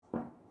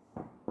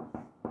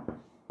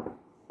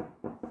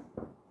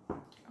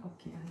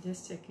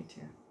Just check it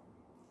here.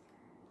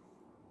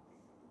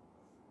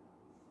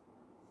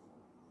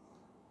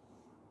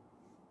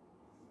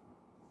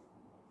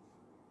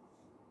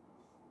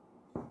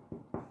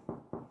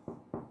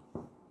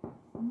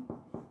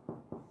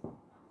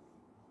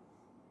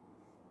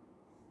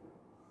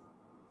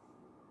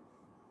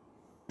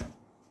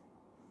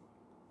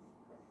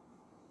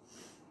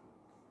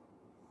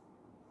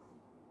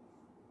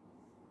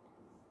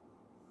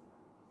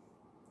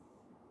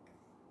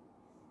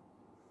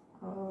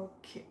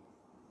 Okay.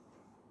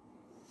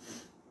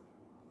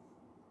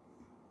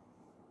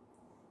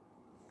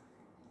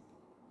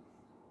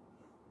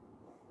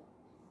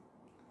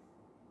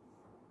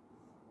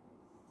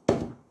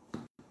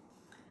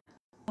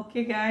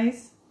 Okay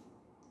guys,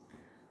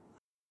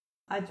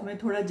 आज मैं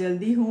थोड़ा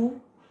जल्दी हूँ,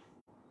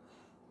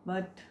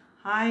 but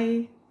hi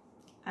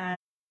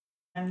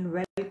and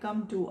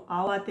welcome to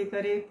आओ बातें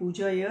करें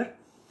पूजा year.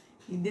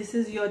 This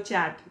is your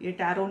chat. ये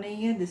टैरो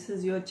नहीं है, this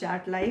is your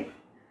chat live.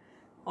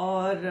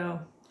 और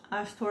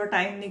आज थोड़ा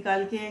टाइम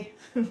निकाल के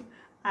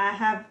I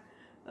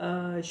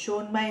have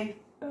shown my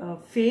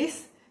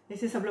face.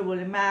 जैसे सब लोग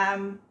बोले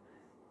मैम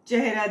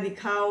चेहरा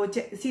दिखाओ.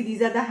 See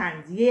these are the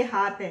hands. ये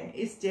हाथ हैं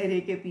इस चेहरे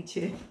के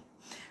पीछे.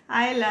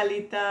 हाय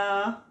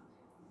Lalita.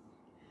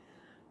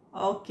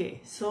 Okay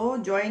so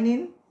join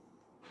in.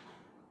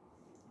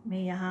 मैं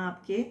यहाँ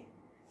आपके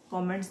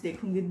कमेंट्स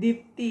देखूंगी.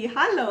 दीप्ति,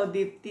 हेलो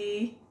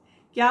दीप्ति.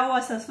 क्या हुआ,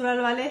 ससुराल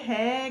वाले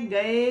हैं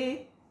गए,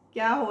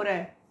 क्या हो रहा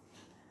है?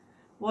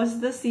 What's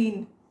the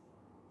scene?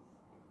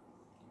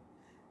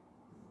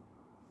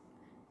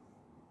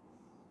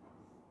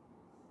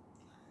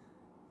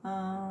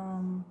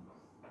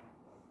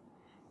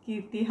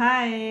 Kirti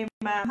hi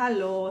ma'am,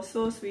 hello,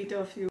 so sweet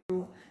of you,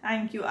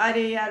 thank you.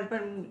 अरे यार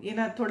पर ये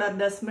ना थोड़ा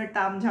 10 मिनट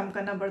ताम झाम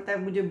करना पड़ता है,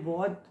 मुझे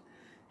बहुत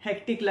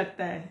हेक्टिक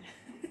लगता है.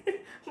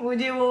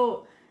 मुझे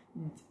वो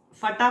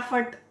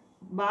फटाफट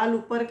बाल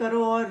ऊपर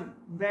करो और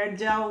बैठ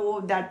जाओ, वो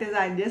that is,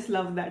 I just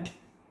love that.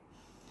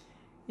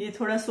 ये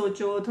थोड़ा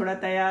सोचो, थोड़ा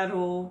तैयार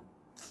हो,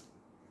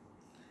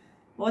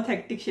 बहुत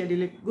hectic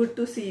schedule. Good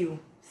to C you.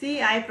 C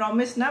I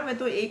promise ना, मैं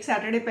तो एक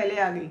सैटरडे पहले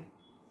आ गई.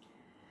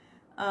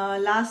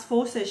 Last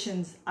 4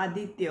 sessions.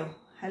 Aditya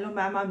hello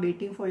ma'am, I am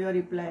waiting for your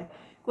reply.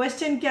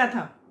 Question क्या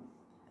था?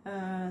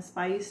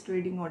 Spice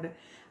trading order.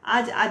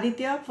 आज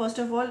Aditya, first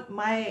of all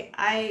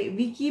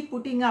we keep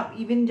putting up,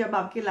 even जब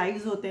आपके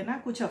लाइव्स होते हैं ना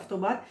कुछ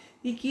हफ्तों बाद,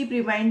 वी कीप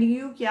रिमाइंडिंग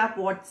यू कि आप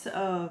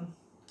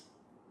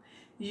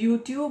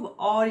यूट्यूब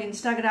और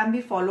इंस्टाग्राम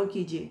भी फॉलो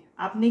कीजिए.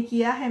 आपने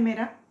किया है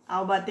मेरा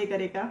आओ बातें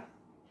करेगा?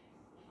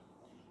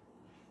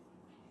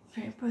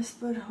 पेपर्स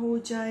पर हो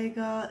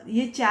जाएगा.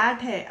 ये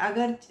चैट है.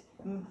 अगर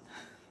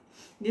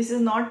दिस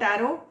इज नॉट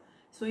टैरो,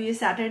 सो ये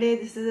Saturday,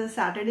 this is a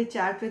Saturday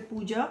chat with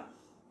पूजा.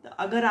 तो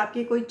अगर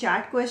आपके कोई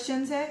चैट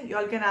क्वेश्चंस है, you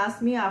all can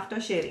ask me after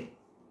sharing.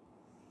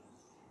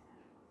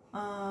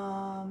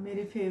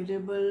 मेरे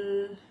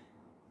फेवरेबल,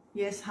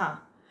 यस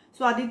हाँ.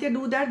 सो Aditya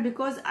do that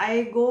because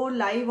I go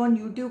live on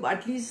YouTube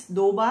at least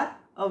 2 bar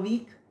a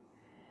week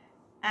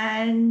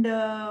and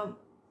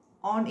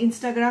on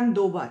Instagram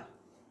 2 bar.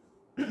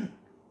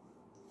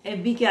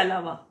 FB के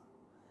अलावा.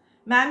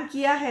 Ma'am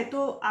किया है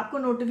तो आपको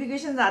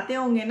नोटिफिकेशंस आते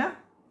होंगे ना.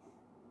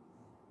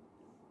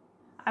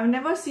 I have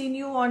never seen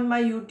you on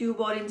my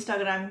YouTube और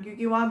इंस्टाग्राम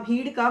क्योंकि वहाँ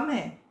भीड़ कम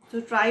है. So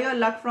try your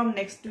luck from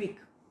next week.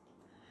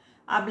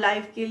 आप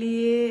लाइव के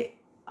लिए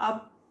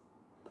अब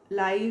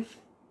लाइव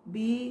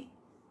भी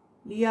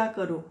लिया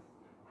करो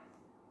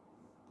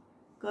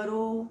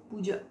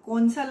पूजा.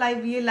 कौन सा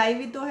लाइव? ये लाइव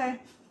ही तो है,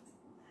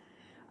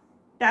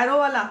 टैरो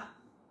वाला.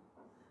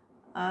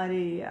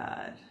 अरे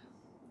यार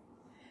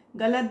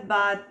गलत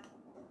बात.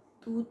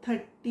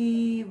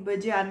 2:30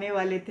 बजे आने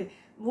वाले थे,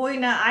 वो ही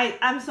ना. I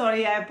am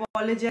sorry, I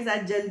apologise.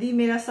 आज जल्दी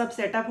मेरा सब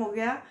सेटअप हो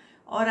गया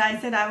और I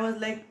said, I was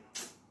like,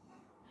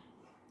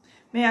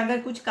 मैं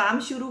अगर कुछ काम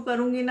शुरू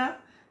करूंगी ना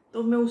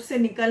तो मैं उससे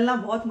निकलना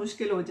बहुत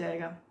मुश्किल हो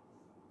जाएगा.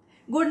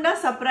 गुड ना,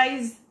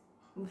 सरप्राइज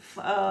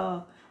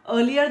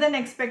अर्लियर देन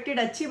एक्सपेक्टेड.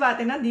 अच्छी बात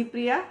है ना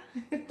दीप्रिया.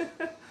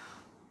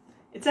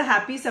 It's a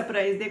happy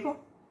surprise. देखो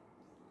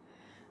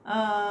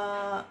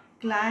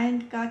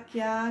क्लाइंट का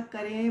क्या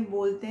करें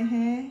बोलते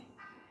हैं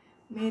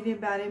मेरे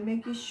बारे में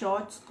कि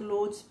शॉर्ट्स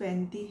क्लोथ्स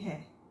पहनती है.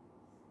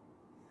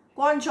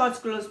 कौन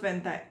शॉर्ट्स क्लोथ्स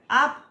पहनता है?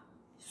 आप.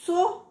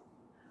 सो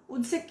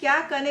उनसे क्या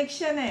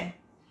कनेक्शन है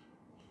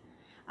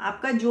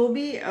आपका? जो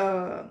भी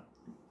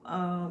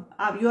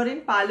आप, you are in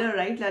parlour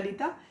right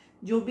Lalita,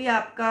 जो भी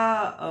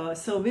आपका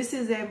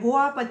सर्विसेज है वो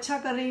आप अच्छा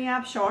कर रही हैं.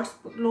 आप शॉर्ट्स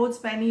क्लोथ्स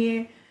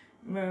पहनिए,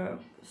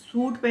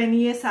 सूट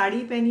पहनिए,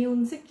 साड़ी पहनिए,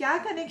 उनसे क्या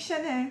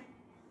कनेक्शन है?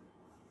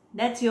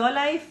 That's your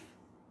life.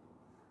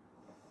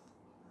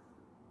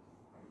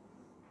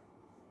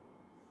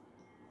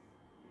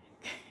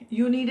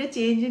 You need a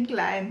change in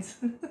clients.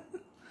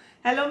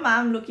 Hello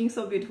ma'am, looking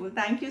so beautiful.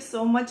 Thank you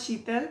so much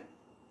Sheetal.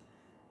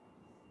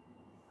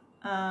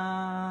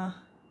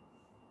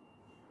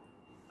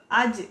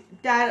 आज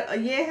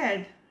ये है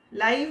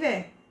लाइव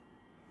है,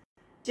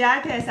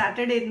 चैट है,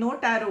 सैटरडे, नो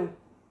टैरो.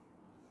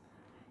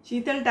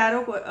 शीतल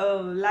tarot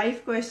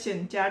live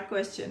question, chat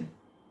question.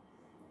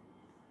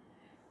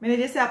 मैंने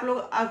जैसे आप लोग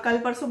कल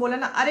परसों बोला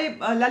ना, अरे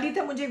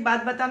ललिता मुझे एक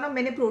बात बताना,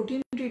 मैंने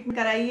प्रोटीन ट्रीटमेंट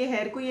कराई है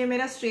हेयर को, ये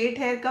मेरा स्ट्रेट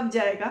हेयर कब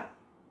जाएगा?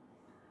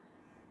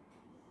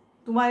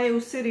 तुम्हारे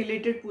उससे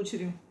रिलेटेड पूछ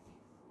रही हूँ।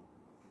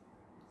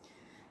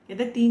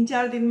 कहते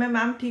 3-4 दिन में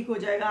मैम ठीक हो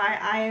जाएगा।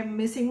 I am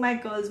missing my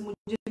curls,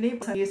 मुझे नहीं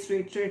पसंद ये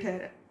straight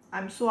hair,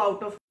 I am so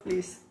out of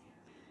place.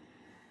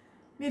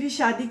 मेरी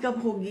शादी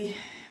कब होगी?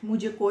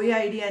 मुझे कोई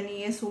आइडिया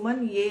नहीं है सुमन,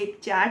 ये एक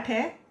चैट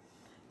है,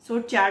 सो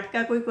चैट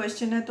का कोई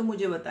क्वेश्चन है तो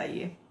मुझे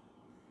बताइए।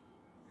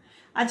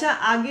 अच्छा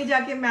आगे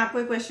जाके मैं आपको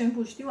एक क्वेश्चन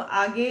पूछती हूँ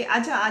आगे।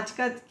 अच्छा आज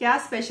का क्या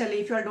special?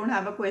 If you don't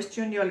have a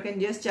question you all can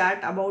just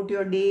chat about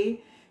your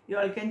day, you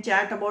all can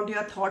chat about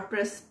your thought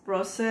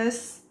process.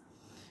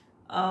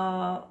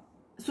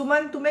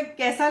 Suman तुम्हें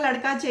कैसा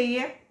लड़का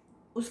चाहिए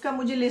उसका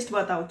मुझे लिस्ट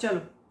बताओ। चलो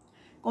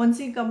कौन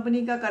सी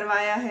कंपनी का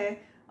करवाया है?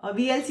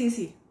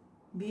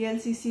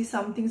 VLCC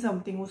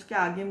समथिंग, उसके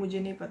आगे मुझे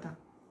नहीं पता,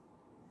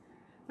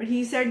 बट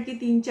ही सेड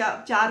कि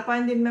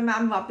 4-5 दिन में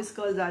मैम वापस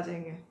कर्ल्स आ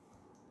जाएंगे।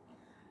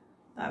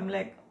 आई एम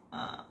लाइक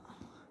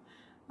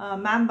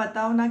मैम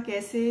बताओ ना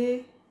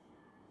कैसे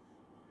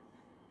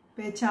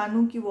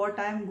पहचानूं कि what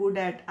I am good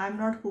at. I am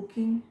not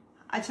cooking,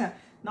 अच्छा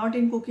not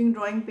in cooking,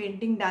 drawing,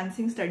 painting,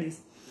 dancing, studies.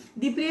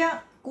 Deepriya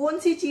कौन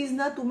सी चीज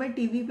ना तुम्हें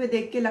टीवी पे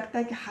देख के लगता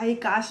है कि हाय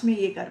काश मैं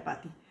ये कर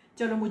पाती?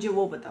 चलो मुझे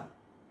वो बताओ,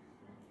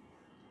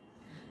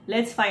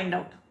 let's find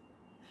out.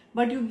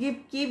 But you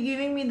keep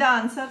giving me the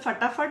answer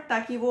फटाफट,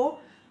 ताकि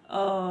वो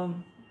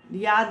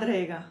याद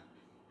रहेगा।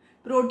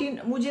 प्रोटीन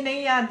मुझे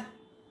नहीं याद,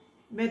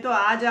 मैं तो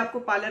आज आपको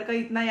पार्लर का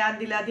इतना याद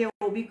दिला दिया,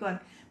 वो भी कौन,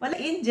 मतलब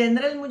इन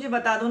जनरल मुझे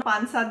बता दो ना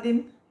 5-7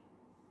 दिन।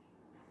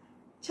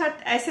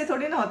 छठ ऐसे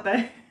थोड़ी ना होता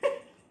है।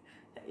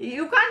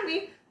 You can be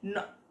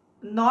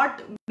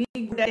not be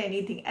good at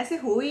anything, ऐसे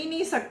हो ही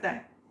नहीं सकता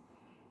है।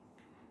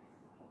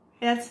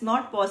 That's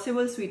not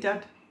possible,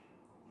 sweetheart.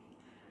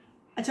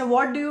 अच्छा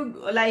what do you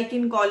like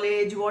in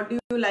college? What do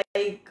you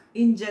like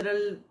in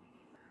general?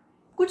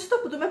 कुछ तो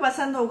तुम्हें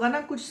पसंद होगा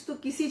ना, कुछ तो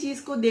किसी चीज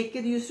को देख के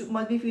you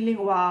must be feeling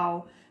wow.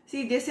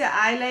 See जैसे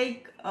आई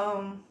लाइक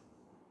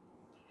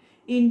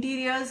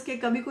इंटीरियर्स के,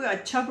 कभी कोई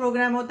अच्छा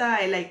प्रोग्राम होता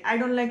है I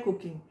don't like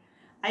cooking.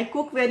 I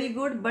cook very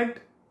good but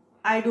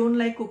I don't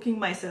like cooking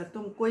myself.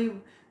 तुम कोई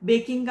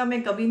बेकिंग का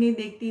मैं कभी नहीं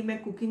देखती,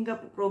 मैं कुकिंग का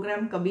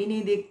प्रोग्राम कभी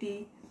नहीं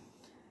देखती।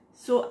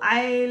 So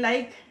I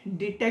like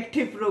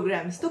detective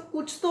programmes. तो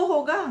कुछ तो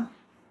होगा।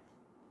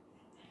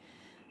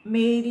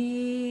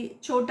 मेरी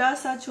छोटा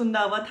सा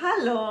Chundawat,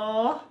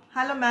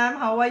 hello ma'am,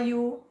 how are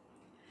you?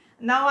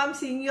 Now I am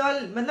seeing you all,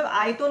 मतलब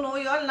आई तो know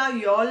you all, now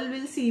you all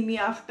will see me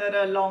after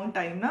a long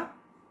time ना।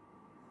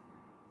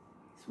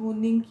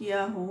 स्मूथनिंग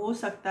किया हो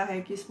सकता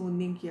है कि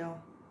स्मूथनिंग किया हो।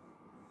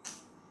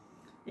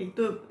 एक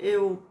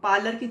तो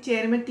पार्लर की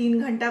चेयर में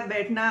 3 घंटा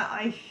बैठना,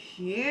 I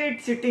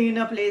hate sitting in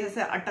a place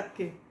ऐसे अटक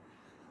के।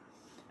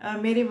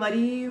 मेरे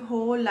वरी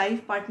हो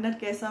लाइफ पार्टनर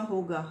कैसा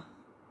होगा?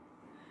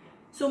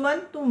 सुमन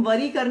तुम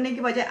वरी करने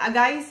के बजाय,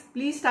 guys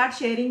please start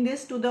sharing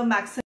this to the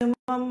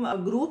maximum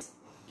groups,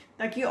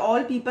 ताकि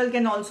all people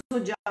can also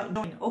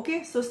join.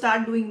 Okay so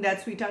start doing that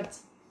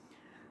स्वीटहार्ट्स।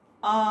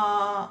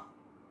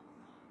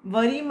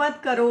 Worry मत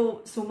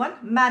करो सुमन,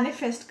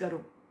 मैनिफेस्ट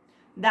करो,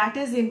 दैट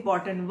इज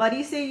इंपॉर्टेंट।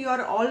 वरी से you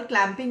are all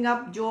clamping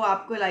up जो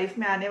आपको लाइफ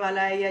में आने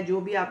वाला है या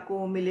जो भी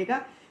आपको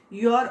मिलेगा,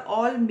 you are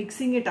all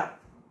mixing it up.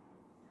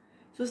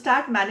 So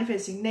start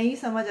manifesting. नहीं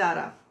समझ आ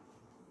रहा?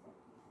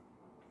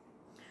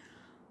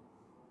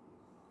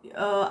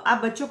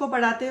 आप बच्चों को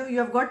पढ़ाते हो,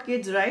 you have got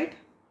kids right?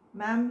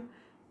 Ma'am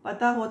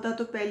पता होता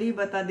तो पहले ही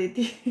बता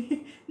देती।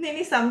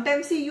 नहीं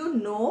समटाइम्स यू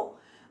नो,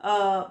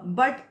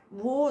 बट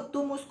वो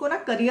तुम उसको ना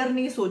करियर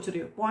नहीं सोच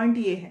रहे हो, पॉइंट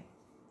ये है,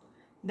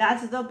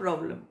 that's the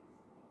problem.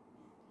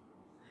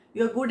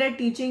 You are good eight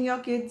teaching your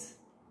kids,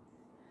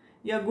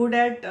 you are good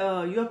eight,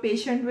 you are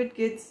patient with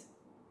kids.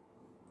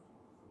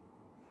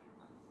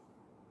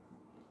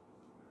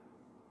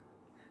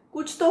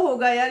 कुछ तो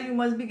होगा यार, you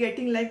must be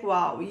getting like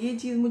wow ये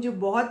चीज मुझे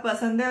बहुत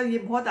पसंद है और ये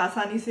बहुत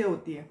आसानी से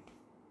होती है।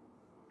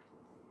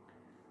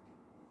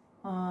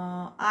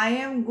 आई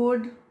एम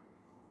गुड।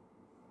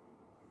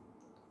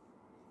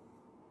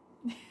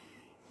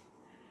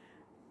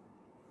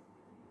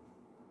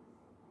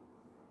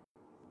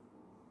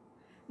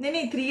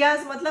 नहीं 3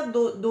 hours मतलब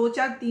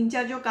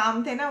 3-4 जो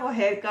काम थे ना, वो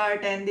hair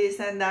cut and this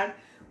and that,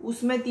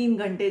 उसमें 3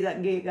 घंटे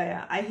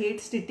गया। I hate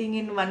sitting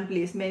in one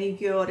place,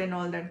 manicure and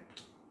all that.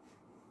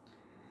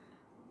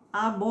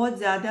 आप बहुत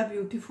ज़्यादा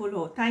ब्यूटीफुल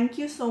हो। Thank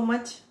you so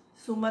much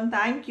Suman,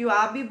 thank you.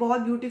 आप भी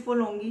बहुत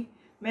ब्यूटीफुल होंगी,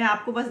 मैं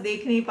आपको बस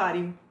देख नहीं पा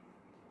रही हूँ।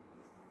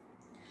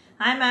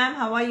 Hi ma'am,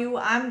 how are you?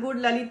 I am good.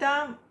 Lalita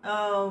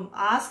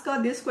ask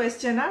this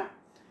question,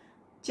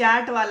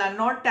 chat वाला,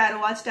 नॉट टैरो।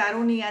 आज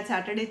टैरो नहीं है,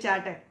 सैटरडे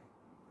चैट है।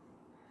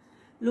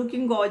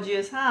 लुकिंग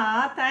गॉर्जियस,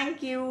 हाँ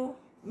थैंक यू।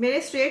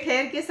 मेरे स्ट्रेट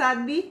हेयर के साथ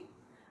भी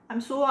I am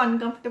so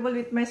uncomfortable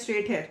with my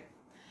straight hair.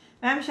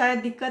 Ma'am शायद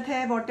दिक्कत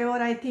है, what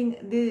ever I think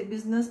the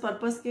business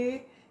purpose के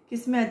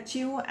किसमें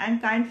अच्छी हूँ and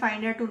kind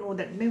find to know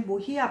that. मैं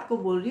वही आपको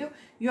बोल रही हूँ,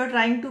 you are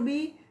trying to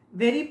be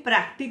very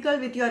practical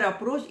with your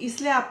approach,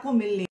 इसलिए आपको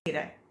मिल नहीं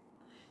रहा है।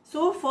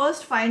 सो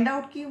फर्स्ट फाइंड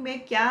आउट कि मैं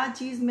क्या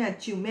चीज़ में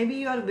अच्छी हूँ. May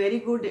be you are very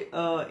good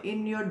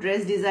in your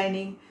dress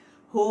designing,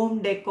 home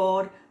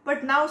decor,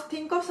 but now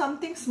think of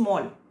something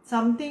small,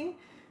 something.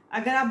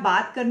 अगर आप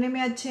बात करने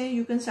में अच्छे हैं,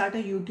 you can start a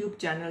YouTube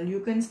channel, you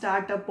can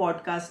start a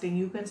podcasting,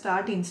 you can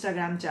start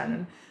Instagram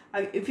channel.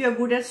 If you are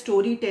good at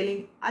story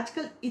telling,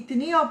 आजकल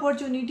इतनी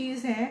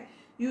opportunities हैं.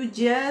 You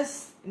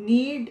just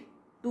need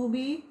to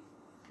be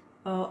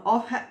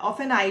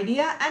of an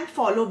idea and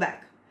follow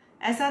back.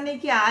 ऐसा नहीं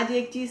कि आज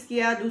एक चीज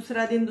किया,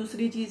 दूसरा दिन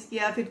दूसरी चीज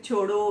किया, फिर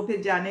छोड़ो,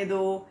 फिर जाने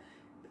दो,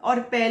 और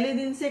पहले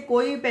दिन से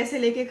कोई पैसे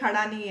लेके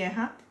खड़ा नहीं है.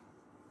 हाँ,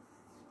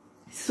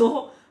 सो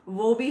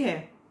वो भी है.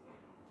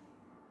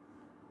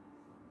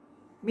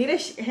 मेरे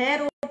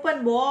हेयर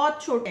ओपन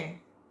बहुत छोटे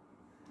हैं,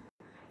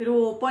 फिर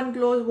वो ओपन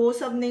क्लोज वो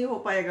सब नहीं हो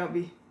पाएगा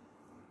अभी.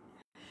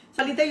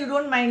 सलिता, यू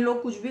डोंट माइंड,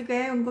 लोग कुछ भी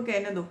कहे उनको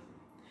कहने दो.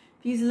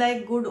 Feels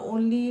like good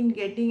only in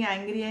getting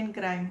angry and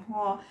crying.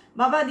 हाँ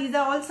बाबा, these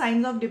are all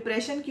signs of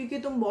depression, क्योंकि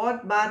तुम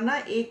बहुत बार ना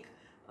एक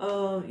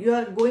you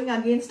are going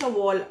against a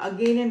wall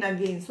again and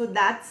again. So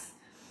that's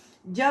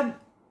जब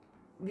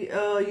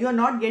you are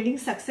not getting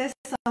success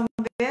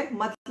somewhere,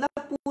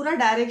 मतलब पूरा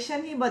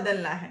direction ही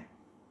बदलना है.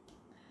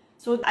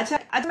 So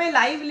अच्छा मैं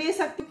लाइव ले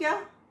सकती हूँ क्या?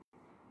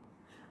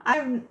 I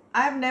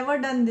have never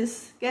done this.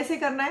 कैसे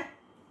करना है?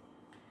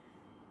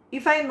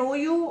 If I know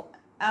you,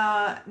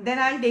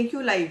 then I'll take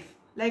you live.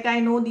 Like I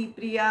know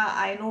Deepriya,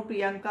 I know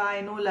Priyanka, I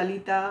know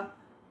Lalita.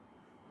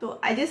 तो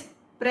I just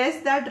press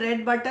that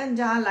red button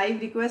जहाँ live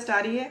request आ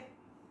रही है.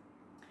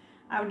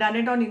 I've done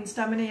it on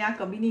Insta. मैंने यहाँ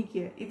कभी नहीं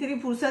किया, इतनी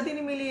फुर्सत ही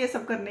नहीं मिली ये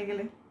सब करने के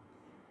लिए.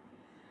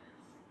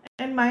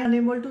 And mind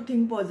unable to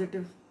think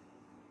positive.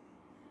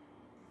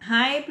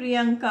 Hi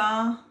Priyanka,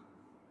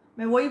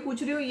 मैं वही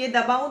पूछ रही हूँ, ये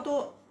दबाऊँ तो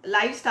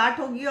लाइव स्टार्ट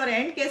होगी और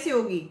एंड कैसे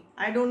होगी?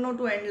 I don't know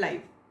to end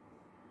live.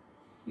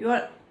 You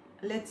are,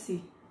 let's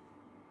see.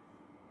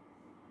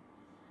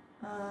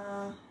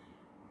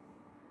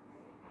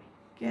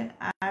 Can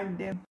add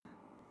them.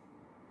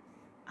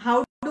 How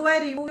do I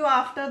remove you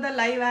after the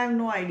live? I have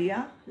no idea.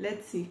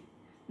 Let's see.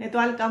 नहीं तो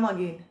I'll come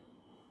again.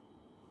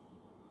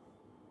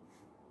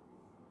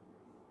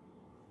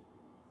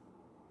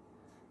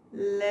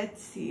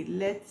 Let's see.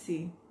 Let's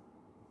see.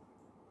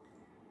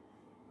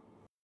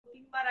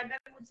 3 बार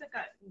अगर मुझसे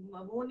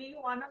वो नहीं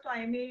हुआ ना, तो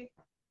I may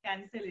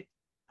cancel it.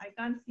 I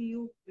can't see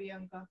you,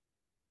 Priyanka.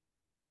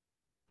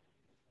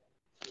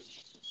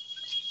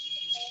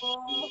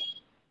 Oh,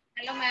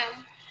 Hello,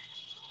 ma'am.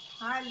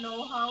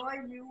 hello. How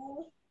are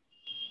you?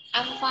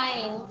 I'm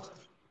fine.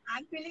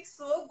 I'm feeling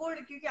so good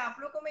क्योंकि आप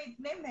लोग को मैं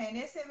इतने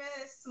महीने से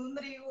मैं सुन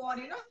रही हूँ,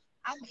 और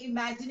I'm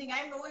imagining,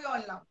 I know you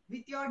all now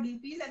with your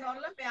DPs and all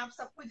ना, मैं आप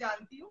सबको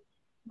जानती हूँ,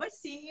 but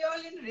seeing you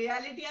all in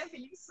reality I'm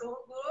feeling so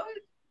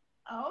good.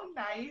 Oh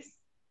nice.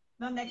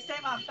 Now next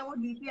time आपका वो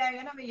DP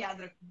आएगा ना, मैं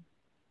याद रखूँ.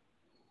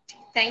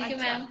 Thank you,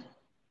 अच्छा ma'am.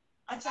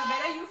 अच्छा,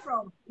 where are you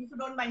from? If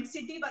you don't mind,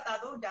 city बता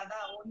दो,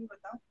 ज्यादा वो नहीं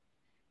बताओ.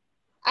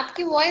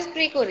 आपकी वॉइस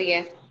ब्रेक हो रही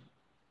है.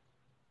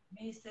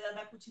 मैं इससे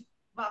ज्यादा कुछ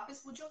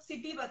वापस पूछो.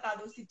 सिटी बता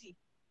दो, city.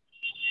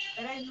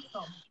 Where are you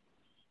from?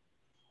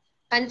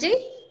 हाँ जी.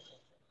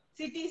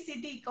 सिटी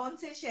सिटी कौन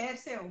से शहर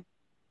से हो?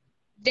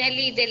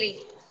 दिल्ली दिल्ली.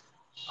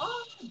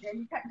 ओह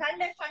दिल्ली.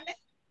 ठंड है, ठंड है.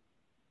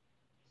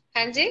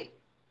 हाँ जी.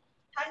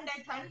 ठंड है,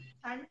 ठंड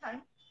ठंड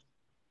ठंड.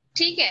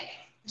 ठीक है,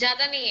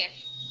 ज्यादा नहीं है.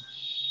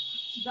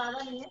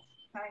 ज्यादा नहीं है.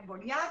 Thank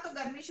God. यहाँ तो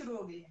गर्मी शुरू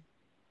हो गई है,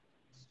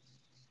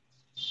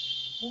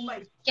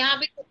 मुंबई. यहाँ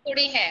भी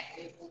थोड़ी है.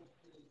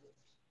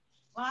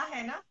 वहाँ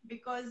है ना,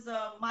 because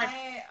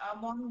my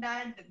mom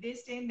dad they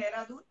stay in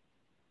Dehradun,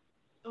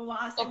 तो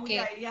वहां से मुझे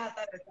ओके. आइडिया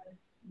आता रहता है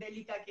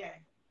दिल्ली का क्या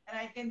है. And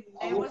I can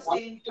never stay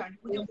in ठंड,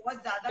 मुझे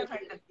बहुत ज्यादा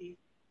ठंड लगती है.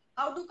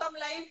 How to come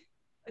live?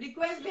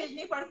 Request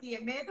भेजनी पड़ती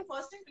है. मैंने तो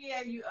फर्स्ट टाइम लिया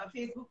है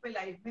फेसबुक पे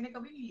लाइव, मैंने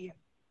कभी नहीं लिया.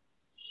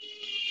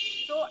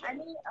 सो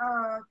एनी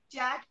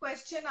चैट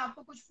क्वेश्चन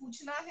आपको कुछ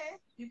पूछना है,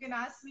 यू कैन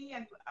आस्क मी.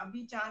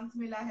 अभी चांस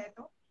मिला है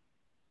तो.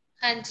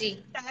 हाँ जी.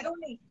 टैरो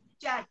नहीं,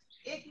 चैट.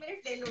 1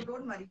 मिनट ले लो,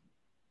 डोंट वरी.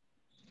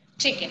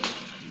 ठीक है.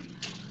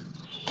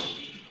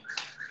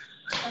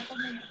 तो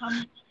हम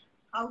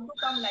how to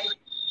come live,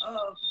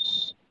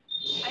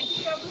 I think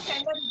you have to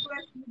send a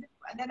request,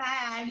 then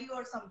I add you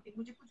और समथिंग.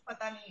 मुझे कुछ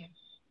पता नहीं है,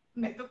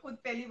 मैं तो खुद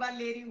पहली बार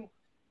ले रही हूँ.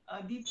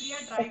 दीप्रिया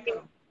ट्राई ओके.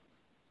 करो.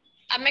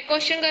 अब मैं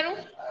क्वेश्चन करूँ?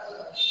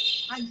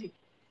 हाँ जी.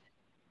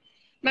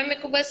 मैम,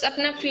 मेरे को बस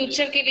अपना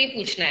फ्यूचर के लिए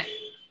पूछना है.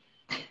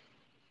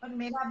 पर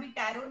मेरा अभी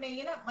टैरो नहीं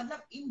है ना,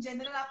 मतलब इन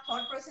जनरल आप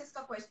थॉट प्रोसेस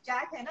का क्वेश्चन,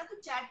 चैट है ना तो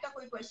चैट का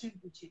कोई क्वेश्चन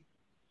पूछिए.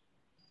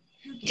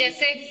 क्योंकि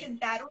जैसे लिसन,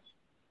 टैरो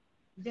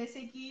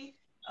जैसे कि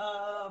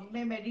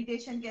मैं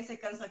मेडिटेशन कैसे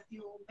कर सकती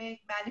हूँ, मैं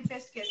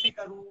मैनिफेस्ट कैसे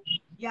करूँ,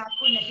 या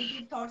आपको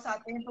नेगेटिव थॉट्स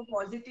आते हैं तो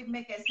पॉजिटिव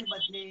में कैसे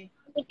बदले.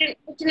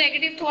 कुछ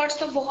नेगेटिव थॉट्स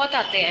तो बहुत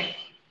आते हैं,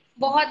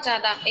 बहुत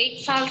ज्यादा. 1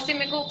 साल से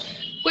मेरे को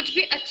कुछ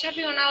भी अच्छा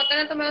भी होना होता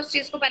है ना, तो मैं उस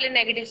चीज को पहले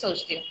नेगेटिव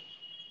सोचती हूँ.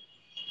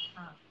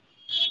 हाँ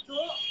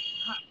तो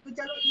हाँ तो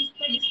चलो इस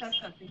पे डिस्कस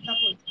करते हैं.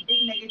 सपोज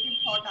एक नेगेटिव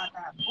थॉट आता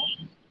है आपको,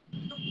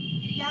 तो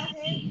क्या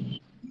है,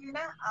 ये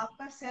ना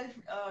आपका सेल्फ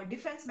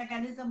डिफेंस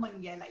मैकेनिज्म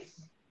बन गया लाइफ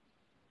में,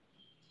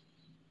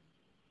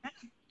 है?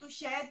 तो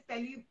शायद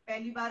पहली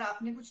पहली बार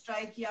आपने कुछ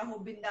ट्राई किया हो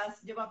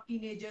बिंदास, जब आप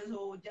टीनेजर्स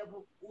हो, जब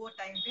वो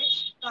टाइम पे,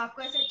 तो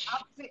आपको ऐसे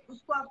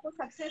आपको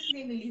सक्सेस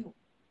नहीं मिली हो,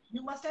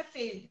 यू मस्ट हैव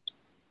फेल्ड।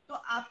 तो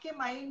आपके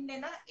माइंड ने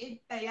ना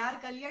एक तैयार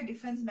कर लिया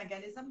डिफेंस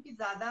मैकेनिज्म कि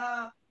ज्यादा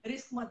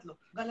रिस्क मत लो,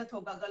 गलत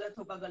होगा गलत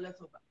होगा गलत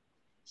होगा।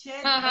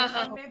 शायद हाँ हाँ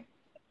हाँ बचपन हाँ। में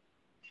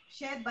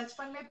शायद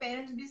बचपन में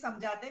पेरेंट्स भी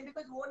समझाते हैं,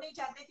 बिकॉज वो नहीं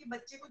चाहते कि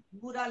बच्चे को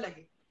बुरा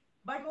लगे,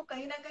 बट वो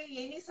कहीं ना कहीं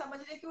ये नहीं समझ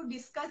रहे कि वो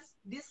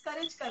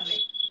डिस्करेज कर रहे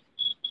हैं।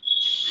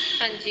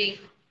 हाँ जी।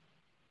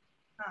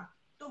 हाँ,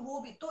 तो वो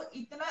भी तो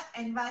इतना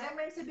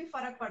एनवायरनमेंट से भी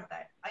फर्क पड़ता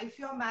है। इफ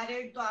यू आर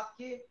मैरिड तो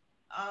आपके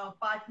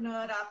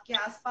पार्टनर, आपके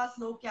आसपास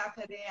लोग क्या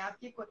कर रहे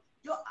हैं,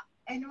 जो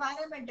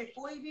एनवायरनमेंट है,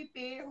 कोई भी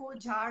पेड़ हो,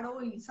 झाड़ हो,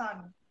 इंसान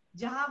हो,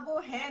 जहाँ वो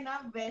है ना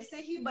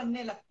वैसे ही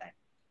बनने लगता है,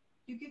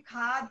 क्योंकि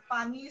खाद,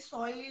 पानी,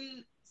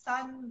 सॉइल,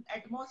 सन,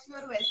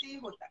 एटमॉस्फेयर वैसे ही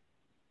होता है।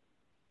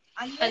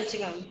 हाँ अनलेस जी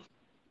मैम।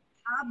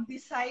 आप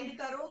डिसाइड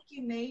करो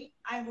कि नहीं,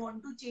 आई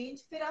वांट टू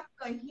चेंज, फिर आप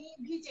कहीं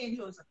भी चेंज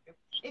हो सकते हो।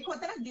 एक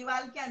होता है ना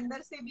दीवार के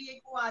अंदर से भी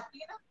एक वो आती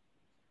है ना,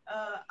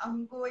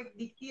 हमको एक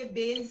दिखती है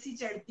बेल सी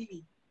चढ़ती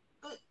हुई,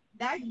 तो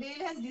दैट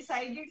बेल हैज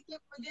डिसाइडेड कि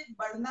मुझे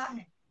बढ़ना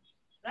है,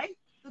 राइट।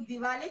 तो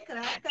दीवारें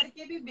क्रैक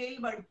करके भी बेल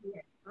बढ़ती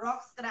है,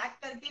 रॉक्स क्रैक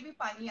करके भी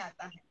पानी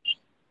आता है,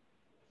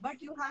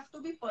 but you have to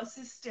be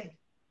persistent.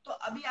 तो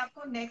अभी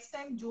आपको नेक्स्ट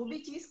टाइम जो भी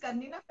चीज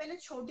करनी ना, पहले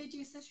छोटी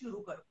चीज से शुरू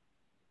करो।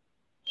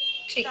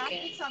 ठीक स्टार्ट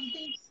है। विथ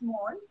समथिंग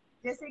स्मॉल,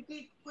 जैसे कि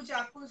कुछ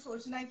आपको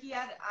सोचना है कि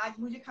यार आज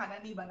मुझे खाना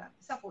नहीं बनाना,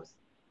 सपोज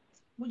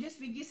मुझे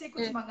स्विगी से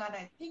कुछ हम्म। मंगाना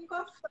है, think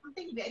of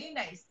something very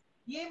nice.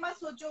 ये मत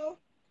सोचो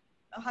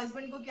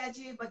हस्बैंड को क्या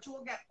चाहिए, बच्चों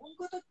को क्या,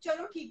 उनको तो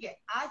चलो ठीक है,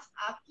 आज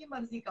आपकी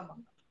मर्जी का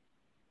मंगाओ।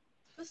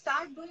 तो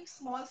start doing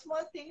small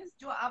small things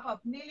जो आप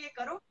अपने लिए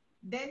करो,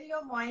 then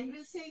your mind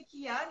will say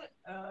कि यार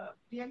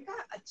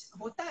प्रियंका अच्छा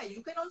होता है,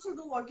 you can also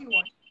do what you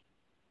want.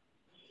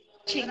 You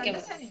are ठीक है मैम।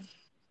 अंडरस्टैंडिंग।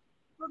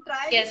 तो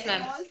try with yes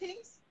ma'am. Small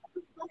things,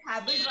 उसको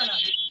हैबिट बना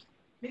दो।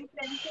 मेरी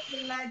फ्रेंड से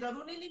मिलना है,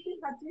 जरूरी नहीं कि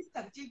हर चीज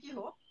खर्चे की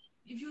हो।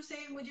 इफ यू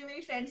से मुझे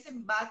मेरी फ्रेंड से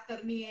बात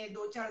करनी है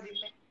 2-4 दिन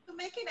में, तो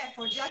मेक एन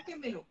एफर्ट, जाके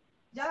मिलो।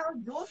 जहाँ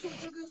जो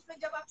सोचोगे उसमें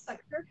जब आप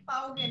सक्सेस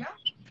पाओगे ना,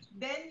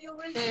 then you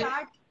will hmm.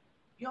 Start,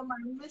 your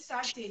mind will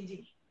start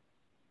changing.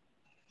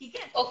 ठीक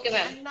है। Okay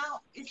ma'am. एंड नाउ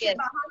इससे यस।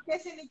 बाहर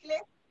कैसे निकले,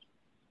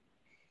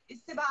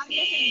 इससे बाहर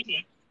कैसे निकले,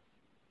 ये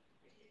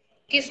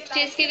किस चीज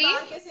लाइफ के से लिए?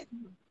 बाहर कैसे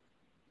निकले,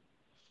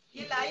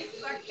 ये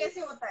लाइफ कट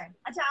कैसे होता है।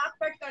 अच्छा आप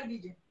कट कर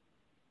दीजिए।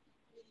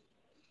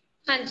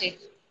 हाँ जी।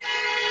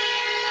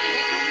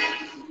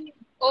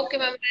 Okay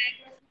ma'am.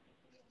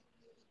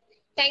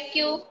 Thank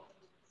you.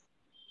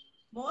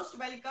 Most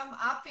welcome,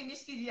 आप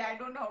फिनिश कीजिए, I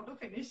don't know how to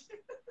finish.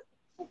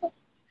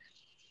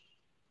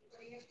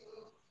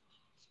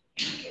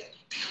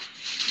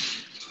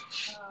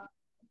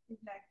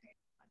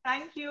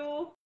 Thank you.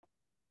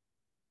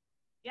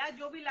 यार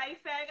जो भी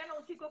लाइफ पे आएगा ना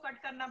उसी को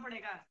कट करना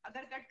पड़ेगा,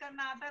 अगर कट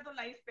करना आता है तो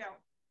लाइफ पे आओ।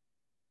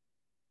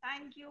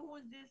 Thank you. Who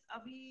is this?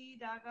 अभी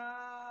जागा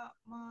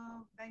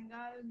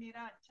बंगाल,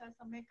 मेरा अच्छा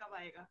समय कब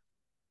आएगा?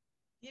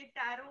 ये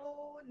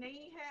टैरो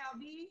नहीं है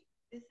अभी,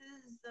 this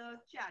is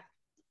chat.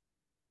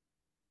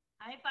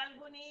 Hi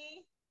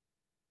Falguni.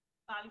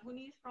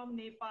 Falguni is from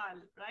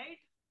Nepal,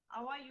 right?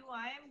 How are you?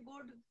 I am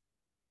good.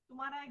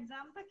 तुम्हारा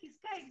एग्जाम था,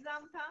 किसका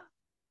एग्जाम था?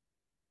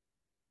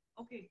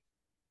 Okay,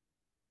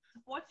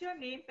 what's your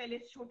name? पहले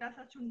छोटा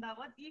सा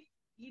चुंदावत, ये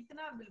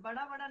इतना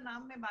बड़ा बड़ा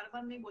नाम मैं बार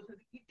बार नहीं बोल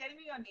सकती। Tell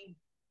me your name.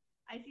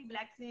 I see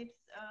black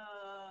snakes.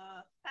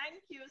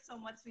 Thank you so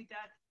much,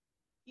 sweetheart.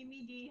 Kimi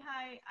D,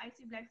 hi. I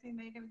see black snakes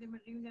many times in my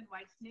dreams and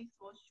white snakes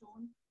was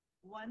shown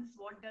once.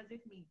 What does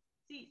it mean?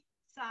 See,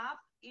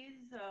 सांप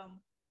is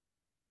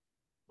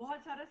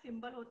बहुत सारा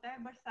symbol होता है,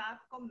 but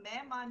सांप को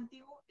मैं मानती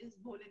हूँ इस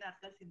भोलेनाथ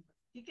का सिंबल।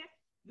 ठीक है।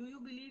 Do you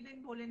believe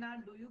in Bholenath?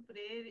 Do you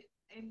pray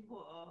इन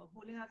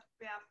भोलेनाथ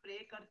पे? आप प्रे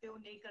करते हो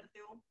नहीं करते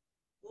हो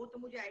वो तो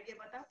मुझे आइडिया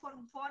पता।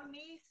 For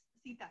me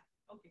Sita,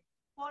 okay,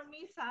 for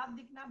me सांप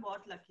दिखना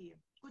बहुत लकी है।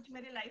 कुछ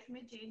मेरे लाइफ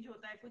में चेंज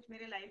होता है, कुछ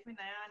मेरे लाइफ में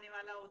नया आने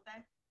वाला होता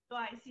है, तो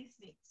आई सी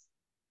स्नेक्स।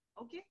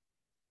 ओके।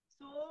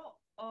 सो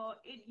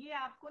ये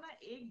आपको ना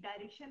एक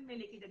डायरेक्शन में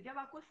लेके जब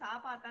आपको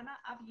सांप आता ना,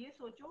 आप ये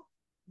सोचो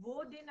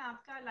वो दिन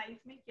आपका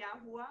लाइफ में क्या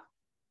हुआ,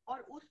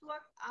 और उस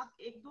वक्त आप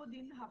 1-2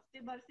 दिन,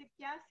 हफ्ते भर से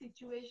क्या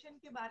सिचुएशन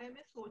के बारे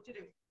में सोच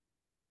रहे हो।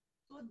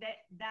 So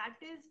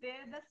that is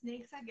where the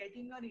snakes are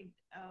getting your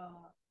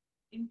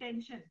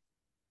intention.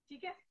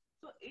 ठीक है।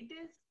 So it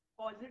is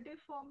positive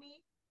for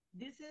me.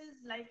 This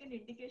is like an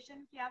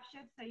indication कि आप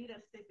शायद सही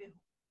रास्ते पे हो।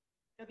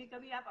 कभी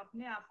कभी आप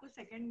अपने आप को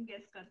सेकंड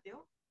गेस करते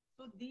हो।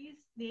 So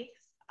these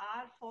snakes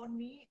are for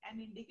me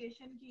an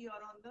indication कि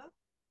you're on the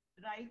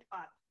right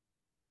path.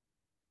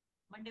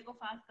 Monday को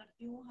फास्ट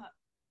करती हूँ,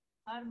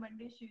 हर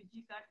मंडे शिव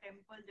जी का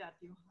टेम्पल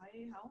जाती हूँ।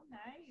 Hi how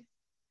nice.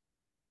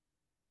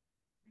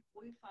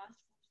 कोई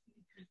फास्ट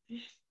नहीं करती।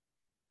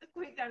 तो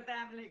कोई करता है,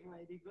 I am like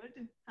very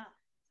good. हाँ,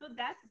 सो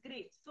दैट्स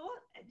ग्रेट। सो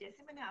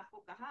जैसे मैंने आपको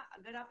कहा,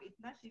 अगर आप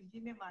इतना शिव जी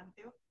में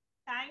मानते हो,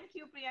 thank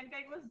you Priyanka,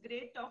 it was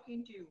great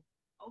talking to you.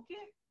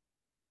 Okay.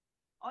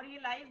 और ये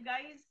लाइव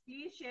गाइस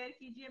प्लीज शेयर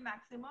कीजिए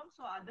maximum,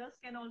 so others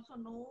can also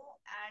no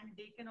and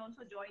they can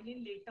also join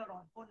in later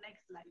on for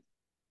next live.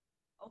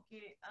 Okay,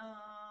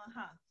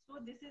 हाँ, so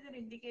this is an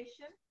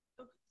indication.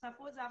 तो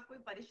suppose आप कोई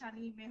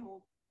परेशानी में हो,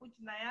 कुछ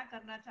नया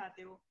करना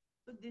चाहते हो,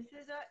 तो this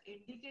is a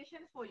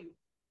indication for you.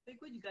 तो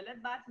कुछ गलत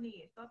बात नहीं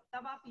है, तो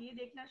तब आप ये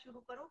देखना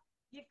शुरू करो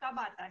ये कब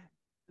आता है,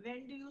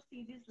 when do you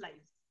see this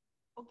live.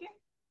 Okay,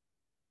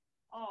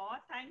 और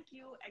thank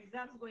you.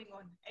 Exams going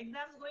on,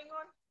 exams going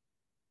on.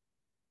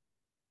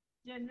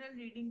 General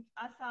reading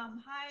Assam,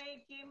 हाय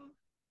किम।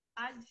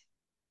 आज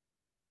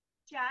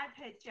चैट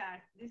है,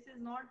 chat, this is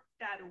not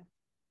tarot.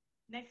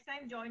 Next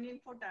time join in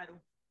for tarot.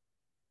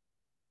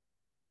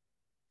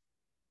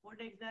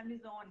 Board exam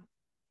is on,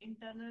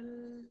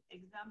 internal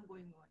exam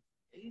going on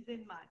is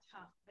in मार्च।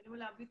 हाँ, मैंने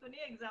बोला अभी तो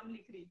नहीं exam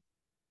लिख रही।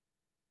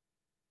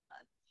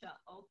 अच्छा,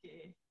 ओके।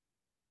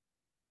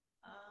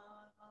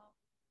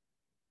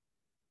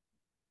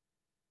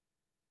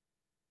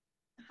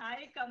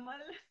 हाय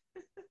कमल।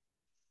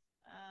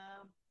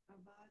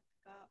 प्रभात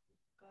का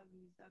उसका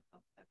वीजा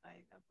कब तक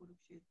आएगा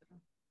कुरुक्षेत्र।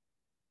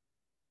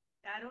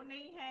 टैरो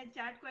नहीं है,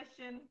 चैट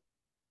क्वेश्चन।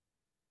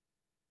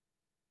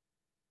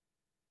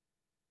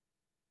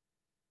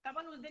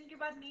 कमल, उस दिन के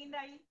बाद नींद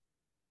आई,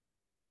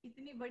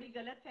 इतनी बड़ी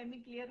गलत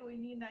फहमी क्लियर हुई,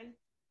 नींद आई।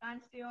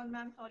 Can't stay on,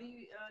 ma'am.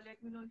 Sorry.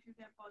 Let me know if you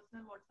can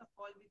personal WhatsApp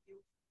call with you.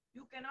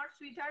 You cannot,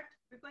 sweetheart,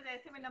 because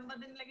ऐसे में नंबर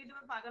देने लगी तो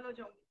मैं पागल हो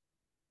जाऊंगी।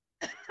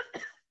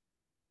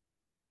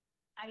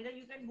 Either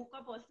you can book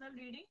a personal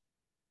reading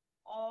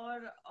or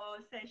a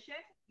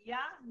session,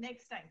 yeah,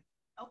 next time.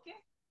 Okay.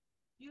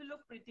 You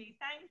look pretty.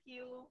 Thank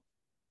you.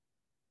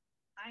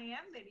 I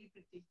am very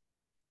pretty,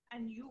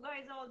 and you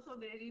guys are also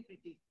very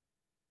pretty.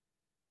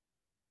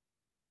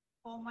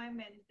 For my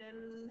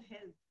mental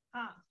health.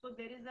 हाँ, so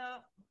there is a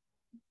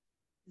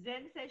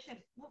Zen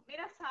session, वो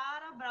मेरा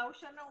सारा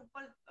browser ना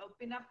ऊपर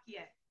pin up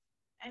किया है।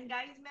 And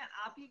guys, मैं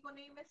आप ही को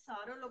नहीं, मैं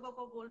सारे लोगों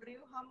को बोल रही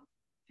हूँ, हम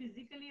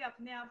फिजिकली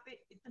अपने आप पे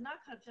इतना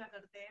खर्चा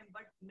करते हैं,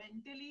 बट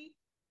मेंटली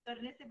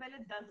करने से पहले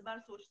 10 बार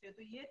सोचते हैं।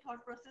 तो ये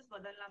थॉट प्रोसेस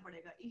बदलना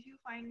पड़ेगा। If you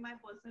find my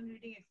personal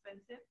reading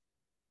expensive,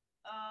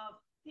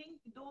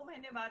 think 2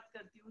 महीने बात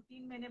करती हूँ,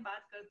 3 महीने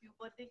बात करती हूँ,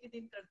 बर्थडे के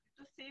दिन करती हूँ,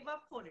 तो save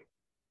up for it.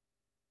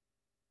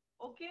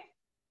 Okay,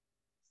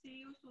 C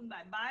you soon,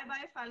 bye bye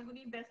bye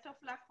Falguni, best of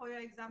luck for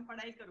your exam,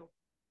 पढ़ाई करो।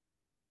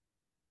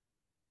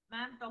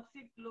 मैम,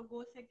 टॉक्सिक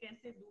लोगों से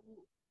कैसे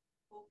दूर,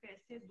 को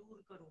कैसे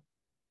दूर करूं।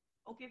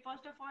 ओके,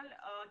 फर्स्ट ऑफ ऑल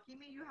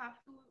किमी, you have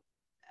to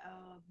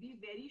be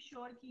very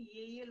sure कि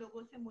ये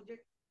लोगों से मुझे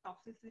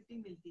टॉक्सिसिटी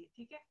मिलती है,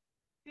 ठीक है।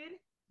 फिर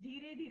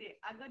धीरे धीरे,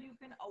 अगर you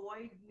can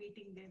avoid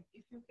meeting them,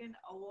 if you can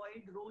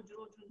avoid रोज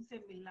रोज उनसे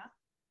मिलना,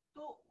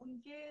 तो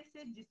उनके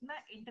से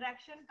जितना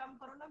इंटरेक्शन कम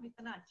करो ना,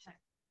 उतना अच्छा है।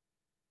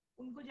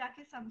 उनको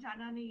जाके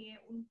समझाना नहीं है,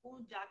 उनको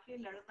जाके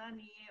लड़ना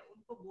नहीं है,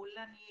 उनको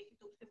बोलना नहीं है कि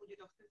तुमसे मुझे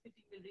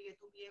टॉक्सिसिटी मिल रही है,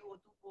 तुम ये हो,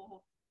 तुम वो हो,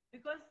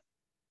 because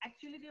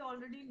actually they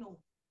already know.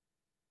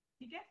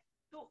 ठीक है,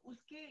 तो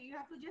उसके you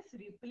have to just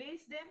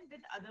replace them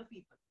with other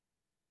people.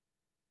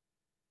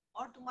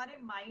 और तुम्हारे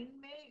माइंड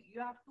में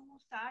you have to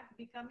start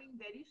becoming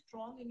very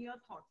strong in your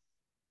thoughts.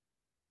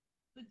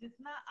 तो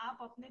जितना आप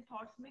अपने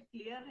थॉट्स में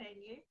क्लियर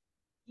रहेंगे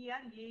कि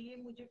यार ये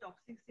मुझे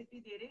टॉक्सिसिटी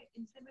दे रहे,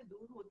 इनसे मैं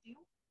दूर होती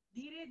हूँ,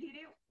 धीरे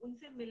धीरे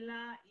उनसे मिलना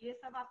ये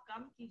सब आप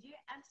कम कीजिए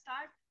and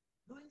start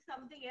doing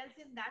something else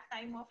in that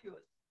time of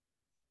yours.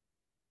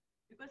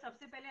 Because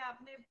सबसे पहले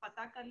आपने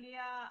पता कर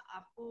लिया,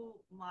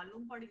 आपको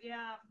मालूम पड़ गया,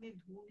 आपने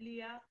ढूंढ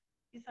लिया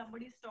कि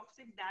somebody is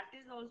toxic, that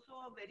is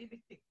also a very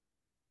big thing।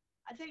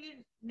 अच्छा, ये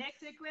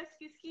नेक्स्ट रिक्वेस्ट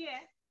किसकी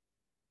है?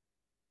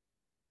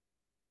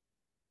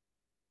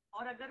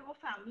 और अगर वो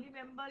फैमिली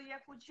मेंबर या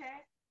कुछ है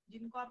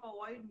जिनको आप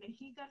अवॉइड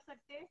नहीं कर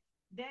सकते,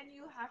 then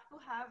you have to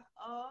have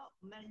a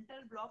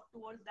mental block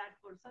towards that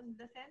person, in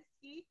the sense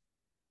कि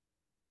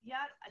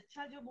यार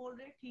अच्छा जो बोल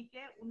रहे ठीक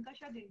है, उनका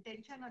शायद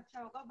इंटेंशन अच्छा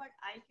होगा, but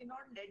I can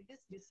not let this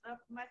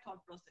disrupt my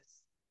thought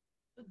process.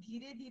 तो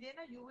धीरे धीरे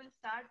ना you will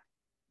start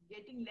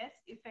getting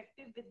less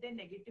effective with the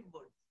negative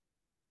words.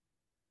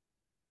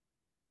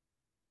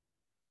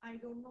 I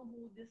don't know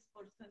who this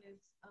person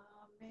is.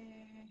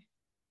 मैं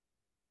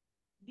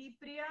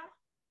दीप्रिया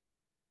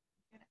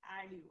can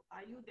add you,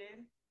 are you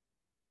there?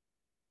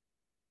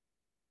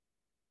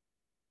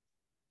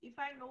 If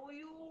I know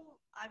you,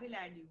 I will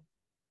add you।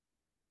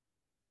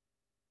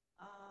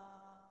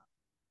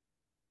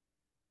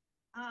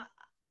 हाँ,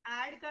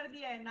 add कर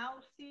दिया है ना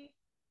उसकी।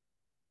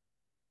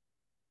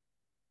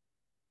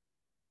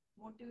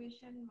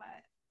 Motivation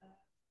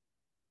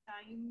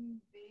time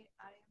way,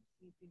 I am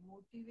sleeping,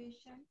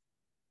 motivation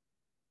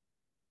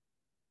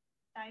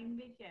time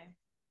वे क्या है?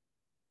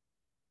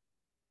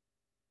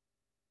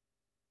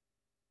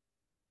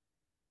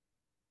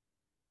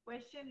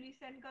 Question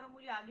resend करो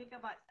मुझे आगे का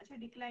बात। अच्छा,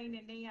 डिक्लाइन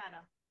है, नहीं आ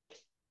रहा।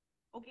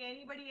 Okay,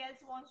 anybody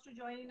else wants to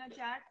join in a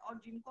chat, और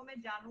जिनको मैं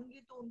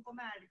जानूंगी तो उनको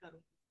मैं ऐड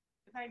करूंगी।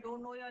 If I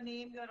don't know your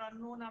name, you are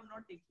unknown, I am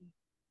not taking.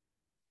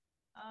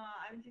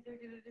 I will see the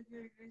relative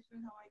your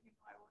question, how I can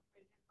know I won't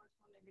maintain but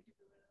so negative,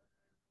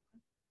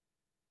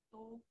 तो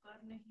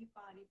कर नहीं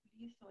पा रही,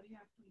 please sorry,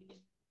 have to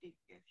leave, take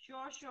care,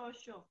 sure sure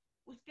sure.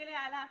 उसके लिए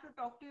I have to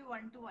talk to you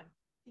one to one,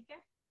 ठीक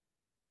है?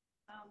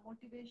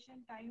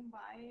 Motivation time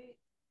why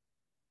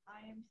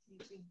I am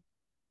sleeping.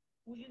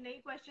 मुझे नई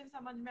क्वेश्चन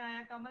समझ में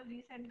आया, कमल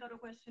रीसेंड करो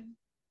क्वेश्चन।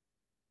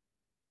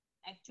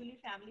 एक्चुअली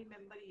फैमिली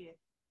मेंबर ही है,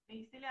 मैं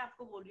इसीलिए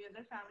आपको बोल रही हूँ,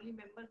 अगर फैमिली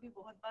मेंबर भी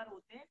बहुत बार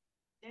होते हैं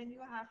then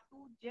you have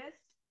to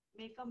just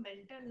make a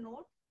mental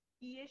note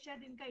कि ये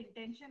शायद इनका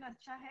इंटेंशन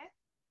अच्छा है,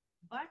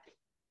 बट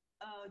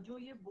जो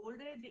ये बोल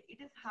रहे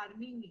it is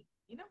harming me,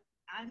 you know,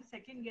 I am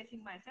second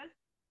guessing my self.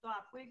 तो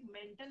आपको एक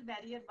मेंटल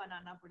बैरियर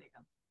बनाना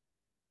पड़ेगा।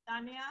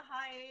 Tania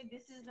hi,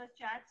 this is a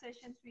chat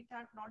session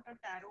sweetheart, not a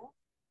tarot.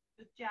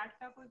 तो चैट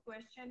का कोई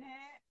क्वेश्चन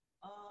है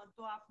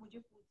तो आप मुझे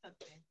पूछ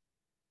सकते हैं।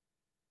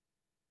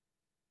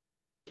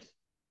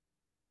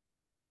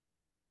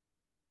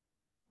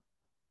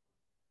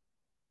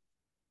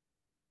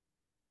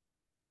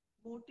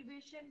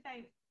 मोटिवेशन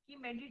टाइम की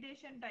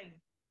meditation time,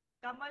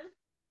 Kamal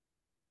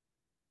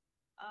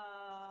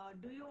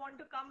do you want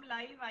to come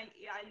live?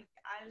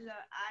 I'll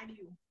add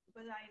you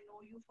because I know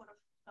you for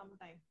some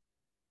time.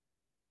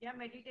 या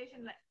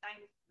मेडिटेशन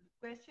टाइम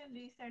क्वेश्चन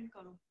रीसेंड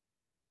करो।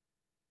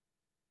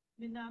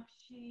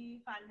 Meenakshi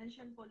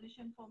financial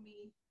position for me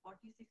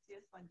 46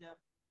 years Punjab.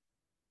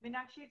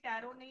 Meenakshi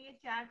tarot नहीं है,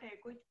 chat है,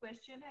 कोई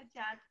question है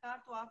chat का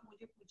तो आप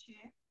मुझे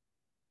पूछिए।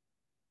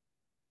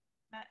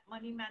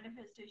 Money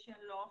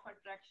manifestation, law of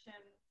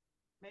attraction,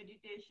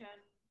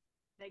 meditation,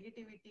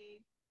 negativity.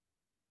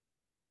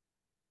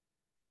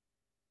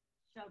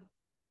 शब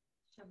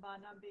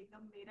शबाना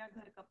बेगम मेरा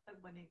घर कब तक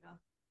बनेगा?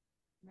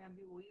 मैं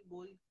अभी वही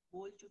बोल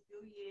बोल चुकी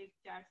हूँ, ये एक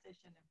चैट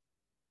सेशन है।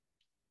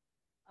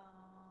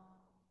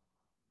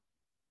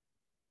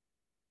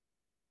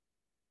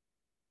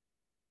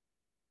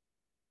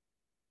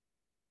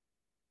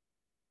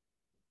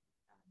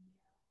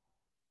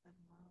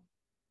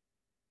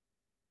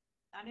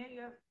 Tanya, you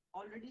have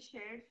already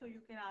shared, so you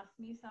can ask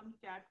me some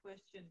chat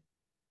question.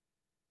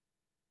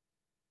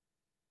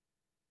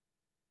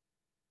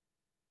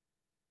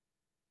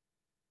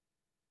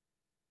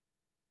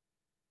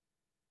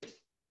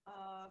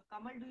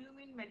 Kamal, do you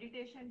mean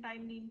meditation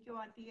time नींद क्यों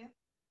आती है?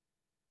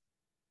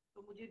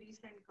 तो मुझे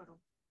रीसेंड करो।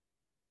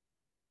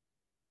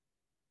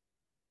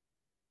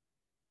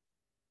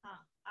 हाँ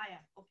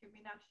आया, okay.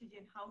 Meenakshi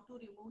Jain, how to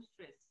remove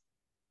stress.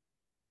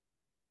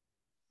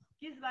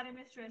 किस बारे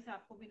में स्ट्रेस है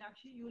आपको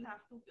Meenakshi? You will have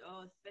to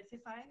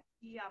specify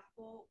कि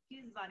आपको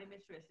किस बारे में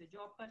स्ट्रेस है।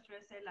 जॉब का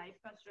स्ट्रेस है, लाइफ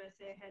का स्ट्रेस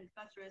है, हेल्थ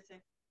का स्ट्रेस है?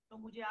 तो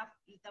मुझे आप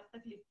तब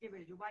तक लिख के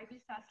भेजो। Why we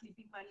start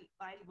sleeping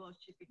while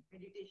worshipping,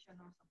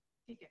 meditation और सब,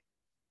 ठीक है?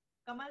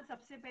 कमल,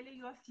 सबसे पहले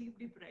यू आर स्लीप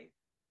डिप्राइव्ड,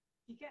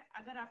 ठीक है?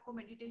 अगर आपको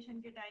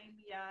मेडिटेशन के टाइम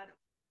यार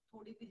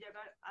थोड़ी भी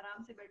जगह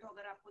आराम से बैठो,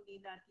 अगर आपको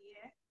नींद आती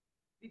है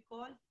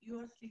because you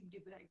are sleep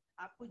deprived,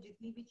 आपको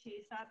जितनी भी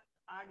 6 7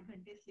 8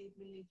 घंटे स्लीप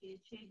मिलनी चाहिए,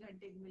 6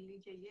 घंटे मिलनी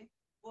चाहिए,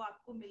 वो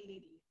आपको मिल नहीं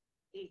रही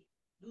है। एक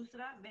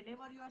दूसरा, when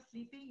ever you are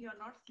sleeping, you are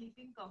not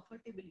sleeping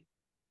comfortably.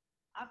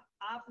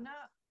 आप ना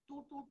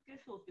टूट टूट के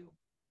सोते हो,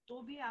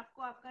 तो भी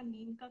आपको आपका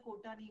नींद का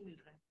कोटा नहीं मिल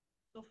रहा है।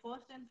 तो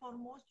first and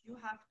foremost you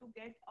have to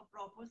get a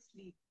proper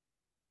sleep.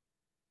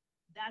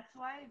 That's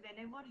why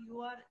whenever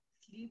you are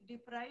sleep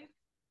deprived,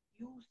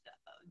 you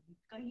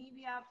कहीं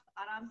भी आप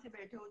आराम से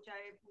बैठे हो,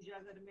 चाहे पूजा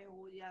घर में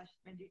हो या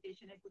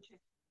मेडिटेशन है कुछ है,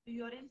 तो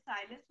यू आर इन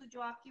साइलेंस, तो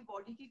जो आपकी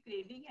बॉडी की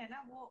क्रेविंग है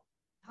ना, वो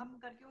हम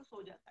करके वो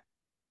सो जाता है।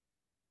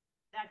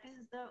 That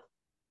is the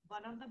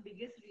one of the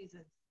biggest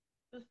reasons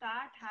to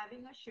start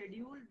having a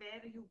schedule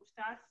where you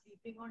start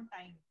sleeping on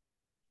time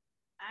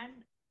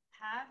and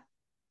have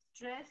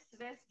stress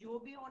stress जो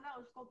भी हो ना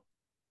उसको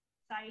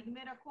साइड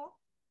में रखो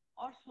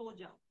और सो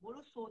जाओ।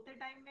 बोलो सोते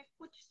टाइम में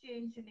कुछ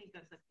चेंज नहीं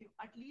कर सकती हूँ,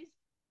 एटलीस्ट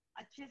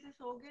अच्छे से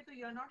सोगे तो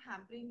you are not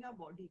hampering your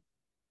body.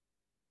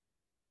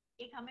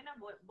 एक हमें ना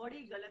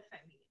बड़ी गलत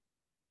फहमी है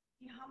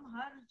कि हम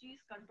हर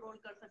चीज कंट्रोल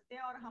कर सकते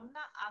हैं और हम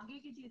ना आगे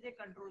की चीजें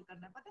कंट्रोल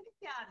करना, पता नहीं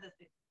क्या आदत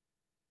है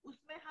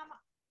उसमें, हम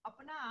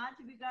अपना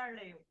आज बिगाड़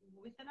रहे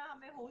हो, इतना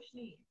हमें होश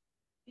नहीं है।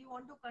 वी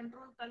वांट टू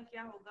कंट्रोल कल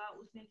क्या होगा,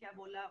 उसने क्या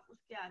बोला,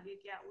 उसके आगे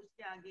क्या,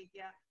 उसके आगे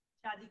क्या,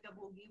 शादी कब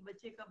होगी,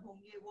 बच्चे कब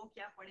होंगे, वो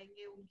क्या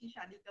पढ़ेंगे, उनकी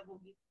शादी कब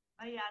होगी।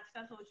 भाई आज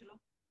का सोच लो।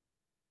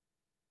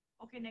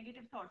 Okay,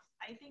 negative thoughts,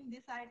 I think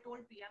this I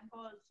told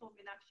Priyanka also.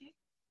 Meenakshi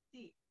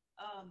C,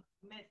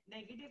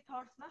 negative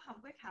thoughts ना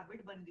हमको एक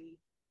हैबिट बन गई।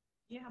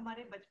 ये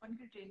हमारे बचपन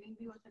की ट्रेनिंग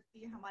भी हो सकती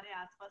है, हमारे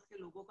आसपास के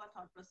लोगों का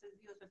थॉट प्रोसेस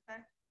भी हो सकता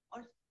है,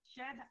 और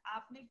शायद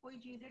आपने कोई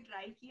चीजें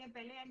ट्राई की है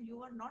पहले and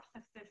you are not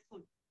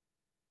successful.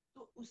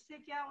 तो उससे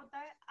क्या होता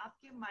है,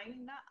 आपके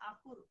माइंड ना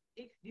आपको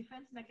एक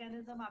डिफेंस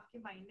मैकेनिज्म आपके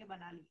माइंड ने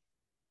बना ली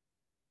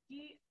कि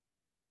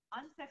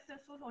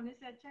अनसक्सेसफुल होने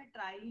से अच्छा है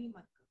ट्राई ही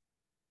मत करो।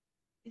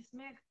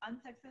 इसमें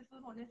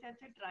अनसक्सेसफुल होने से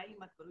अच्छा ट्राई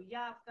मत करो,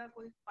 या आपका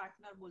कोई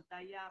पार्टनर बोलता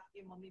है, या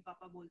आपके मम्मी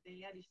पापा बोलते हैं,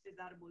 या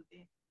रिश्तेदार बोलते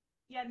हैं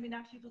कि यार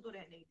मीनाक्षी तू तो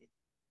रहने ही दे,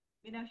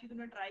 मीनाक्षी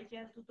तूने ट्राई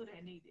किया तू तो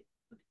रहने ही दे।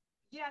 तो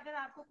ये अगर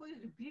आपको कोई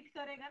रिपीट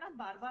करेगा ना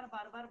बार बार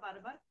बार बार बार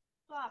बार,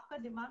 तो आपका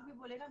दिमाग भी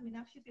बोलेगा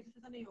मीनाक्षी तेरे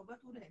से तो नहीं होगा,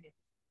 तू रहने दे।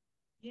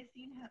 ये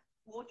सीन है,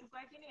 हो चुका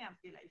है कि नहीं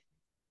आपकी लाइफ में?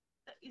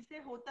 तो इससे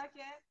होता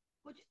क्या है,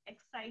 कुछ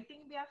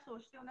एक्साइटिंग भी आप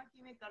सोचते हो ना कि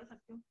मैं कर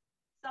सकती हूँ,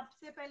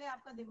 सबसे पहले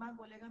आपका दिमाग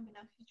बोलेगा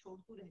मीनाक्षी छोड़,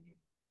 तू रहने दे।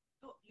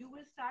 तो you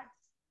will start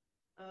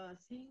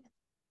seeing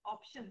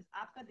options.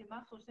 आपका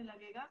दिमाग सोचने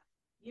लगेगा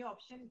ये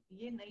ऑप्शन,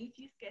 ये नई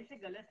चीज कैसे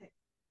गलत है.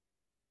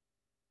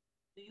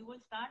 तो you will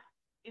start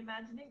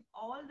imagining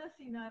all the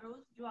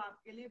scenarios जो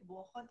आपके लिए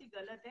बहुत ही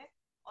गलत है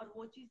और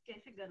वो चीज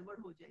कैसे गड़बड़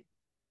हो जाएगी.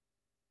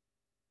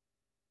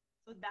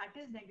 So that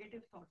is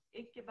negative thoughts.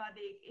 एक के बाद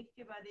एक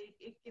के बाद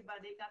एक के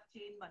बाद एक आप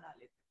चेन बना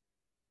लेते.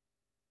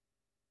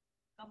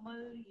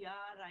 कमल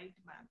या राइट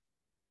मैम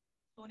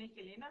सोने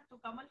के लिए ना. तो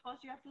Kamal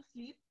first you have to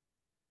sleep.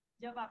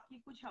 जब आपकी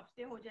कुछ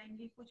हफ्ते हो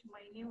जाएंगी, कुछ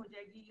महीने हो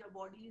जाएगी, your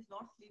body is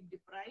not sleep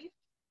deprive,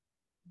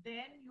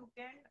 then you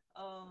can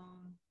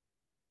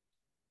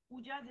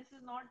Puja. This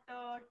is not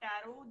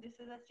tarot, this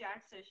is a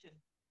chat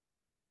session.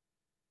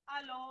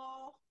 Hello.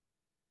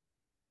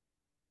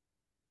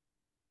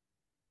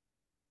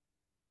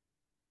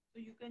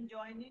 So you can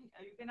join in.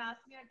 You can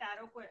ask me a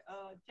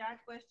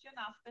chat question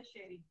after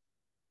sharing.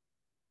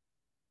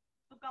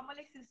 तो कमल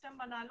एक system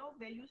बना लो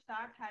where you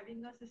start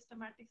having a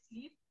systematic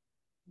sleep.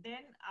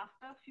 Then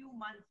after few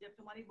months जब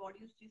तुम्हारी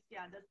body उस चीज की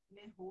आदत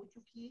में हो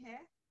चुकी है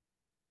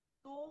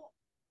तो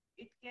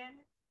it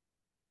can,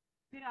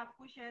 फिर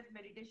आपको शायद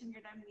मेडिटेशन के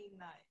टाइम नींद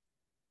ना आए.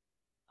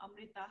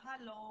 Amrita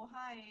hello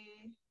hi.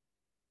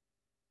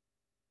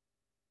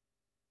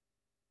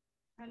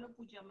 Hello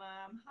Pooja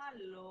ma'am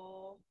hello.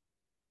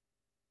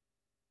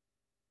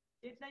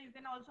 इतना you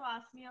can also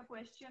ask me a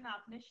question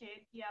आपने शेयर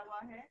किया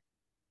हुआ है.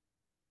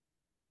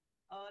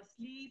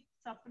 स्लीप,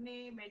 सपने,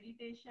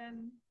 meditation,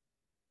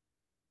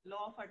 law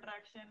of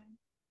attraction.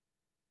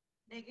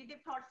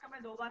 Negative thoughts का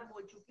मैं 2 बार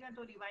बोल चुकी हूँ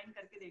तो रिवाइंड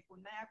करके देखो.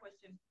 नया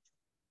question.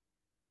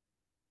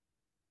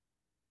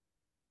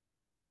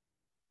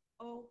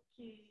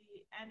 Okay.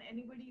 And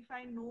anybody if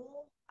I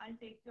know I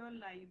take your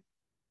live.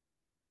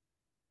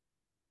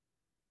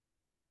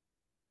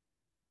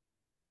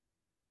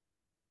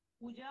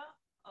 पूजा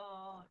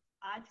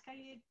आज का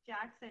ये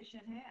चैट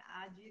सेशन है,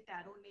 आज ये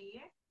टैरो नहीं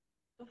है.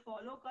 तो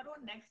फॉलो करो.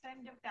 नेक्स्ट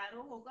टाइम जब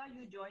टैरो होगा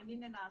you join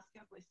in and ask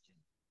your question.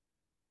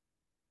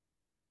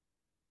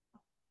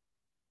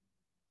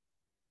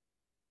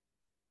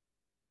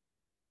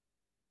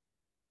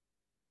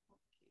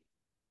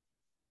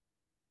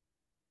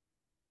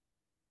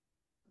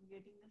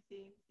 Getting the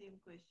same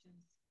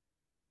questions.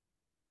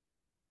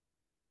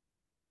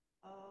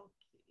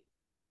 Okay.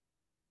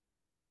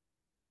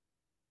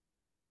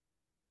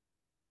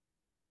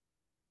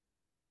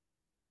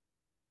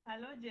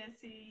 Hello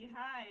Jesse.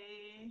 Hi.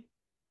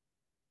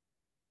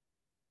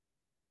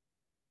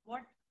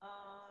 What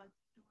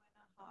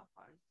 2.5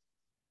 hours.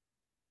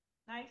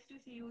 Nice to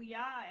see you.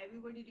 Yeah,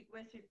 everybody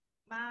requested,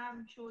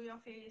 ma'am, show your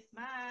face,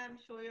 ma'am,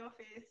 show your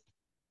face.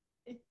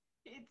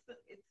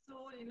 It's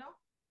so,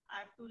 I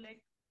have to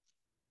like,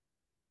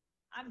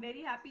 I'm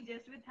very happy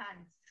just with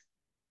hands.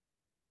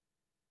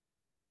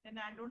 And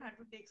I don't have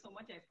to take so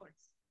much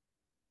efforts.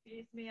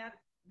 Face में यार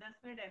 10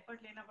 minute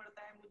effort लेना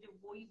पड़ता है मुझे,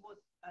 वो ही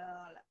बहुत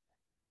लगता है.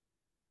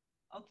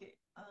 Okay.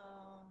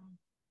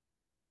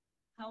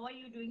 How are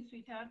you doing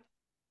sweetheart.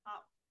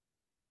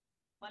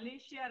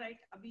 Malaysia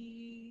right. अभी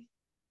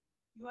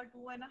you are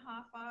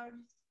 2.5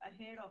 hours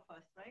ahead of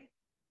us, right?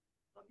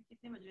 तो अभी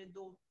कितने बज रहे?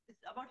 2.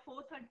 It's about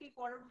 4:30,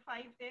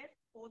 4:45 there.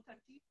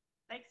 4:30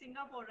 like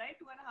Singapore, right?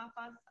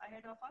 2.5 hours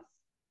ahead of us.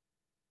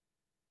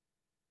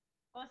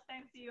 First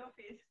time see your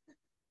face.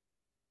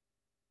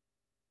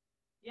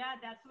 Yeah,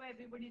 that's why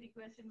everybody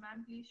requested,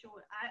 ma'am, please show.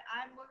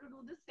 I'm going to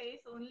do this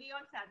face only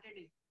on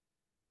Saturday.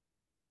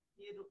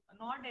 ये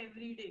not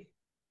every day.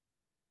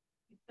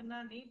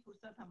 इतना नहीं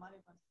फुर्सत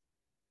हमारे पास.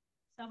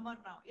 Summer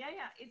now.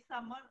 Yeah, it's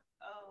summer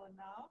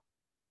now.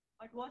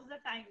 But what's the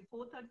time?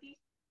 4:30.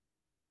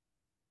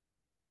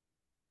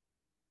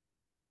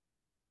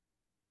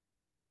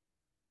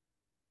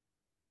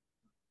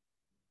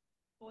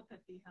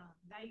 4:30. हाँ,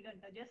 2.5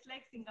 घंटा. Just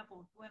like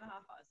Singapore,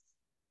 2.5 hours.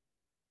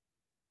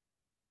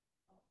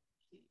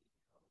 Okay.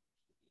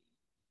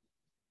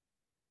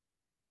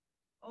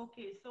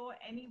 Okay. So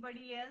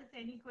anybody else?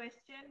 Any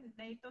question?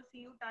 नहीं तो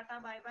see you. Tata.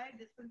 Bye bye.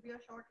 This will be a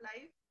short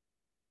live.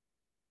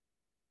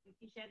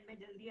 क्योंकि शायद मैं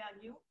जल्दी आ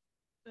गई हूँ.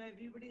 So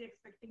everybody is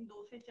expecting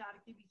 2 से 4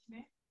 के बीच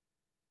में.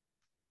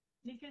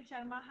 Nikhil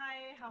Sharma, hi.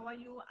 How are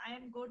you? I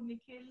am good,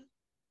 Nikhil.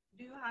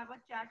 Do you have a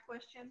chat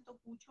question? तो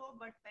पूछो,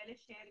 but पहले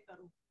share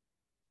करो.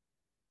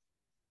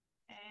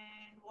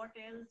 And what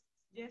else?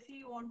 Jesse,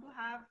 you want to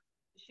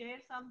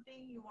share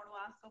something? You want to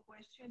ask a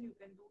question? You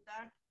can do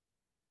that.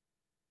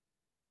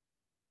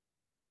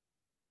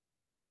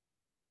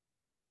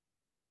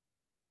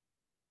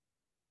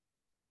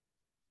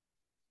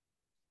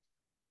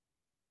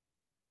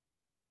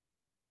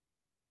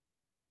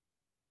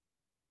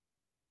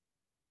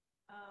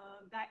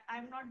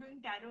 I'm not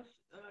doing tarot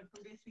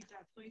today,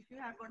 sweetheart. So if you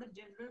have got a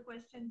general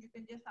question, you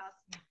can just ask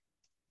me.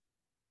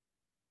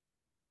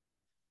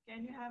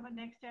 Can you have a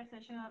next chat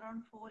session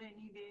around 4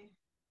 any day?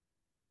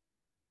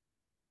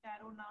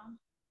 Tarot na?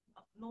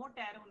 No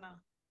tarot na.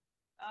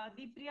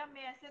 दीप्रिया,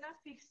 मैं ऐसे ना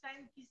fix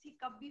time किसी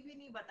कभी भी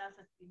नहीं बता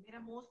सकती. मेरा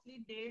मोस्टली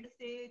 1:30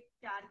 से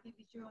 4 के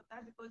बीच में होता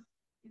है because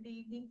in the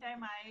evening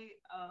time I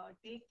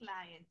take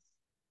clients.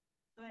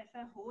 तो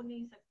ऐसा हो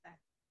नहीं सकता है.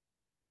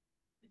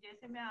 तो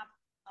जैसे मैं आप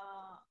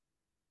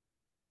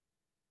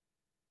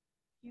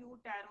क्यू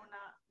टैरो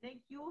ना, नहीं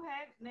क्यू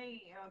है, नहीं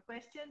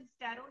क्वेश्चन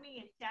टैरो नहीं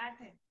है,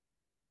 चैट है.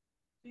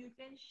 So you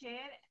can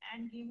share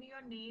and give me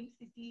your name,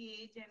 city,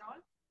 age and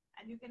all,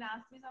 and you can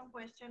ask me some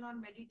question on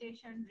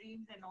meditation,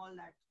 dreams and all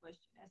that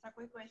question. ऐसा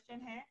कोई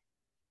question है?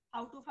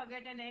 How to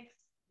forget an ex?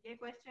 ये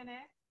question है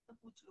तो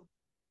पूछ लो.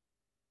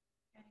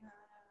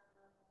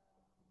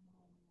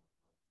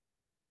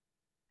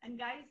 And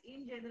guys,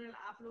 in general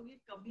आप लोग ये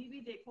कभी भी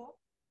देखो,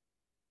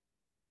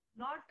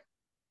 not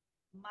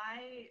my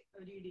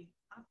reading,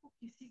 आपको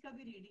किसी का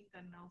भी रीडिंग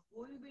करना हो,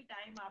 कोई भी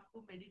टाइम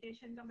आपको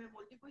मेडिटेशन का, मैं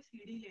बोलती कोई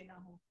सीढ़ी लेना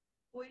हो,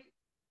 कोई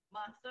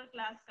मास्टर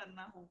क्लास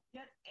करना हो,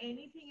 या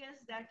anything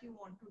else that you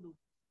want to do,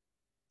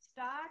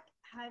 start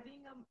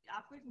having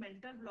आपको एक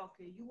मेंटल ब्लॉक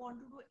है, you want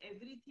to do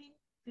everything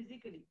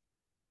physically.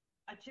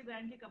 अच्छे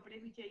ब्रांड के कपड़े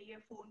भी चाहिए,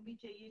 फोन भी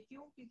चाहिए,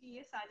 क्यों? क्योंकि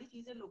ये सारी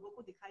चीजें लोगों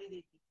को दिखाई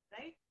देती,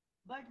 राइट?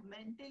 बट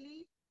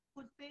मेंटली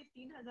खुद पे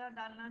 3,000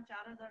 डालना,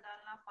 4,000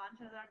 डालना,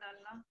 5,000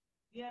 डालना,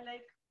 वी आर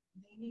लाइक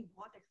नहीं नहीं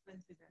बहुत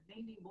एक्सपेंसिव है,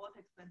 नहीं नहीं बहुत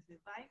expensive.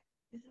 By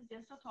this is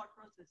just a thought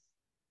process.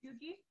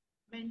 क्योंकि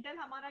मेंटल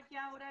हमारा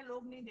क्या हो रहा है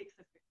लोग नहीं देख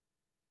सकते.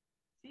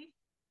 सी,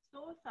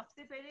 सो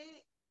सबसे पहले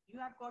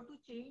you have got to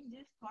change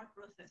this thought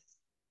process.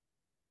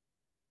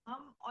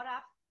 हम और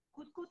आप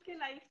खुद खुद के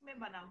लाइफ में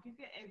बनाओ,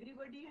 क्योंकि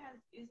everybody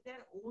has is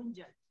their own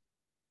जज.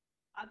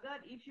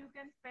 अगर if you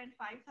can spend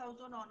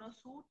 5,000 on a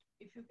suit,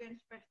 if you can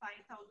spend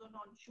 5,000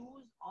 on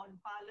shoes, on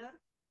parlor,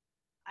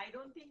 I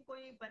don't think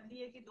कोई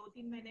बंदी है कि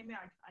 2-3 महीने में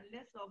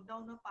unless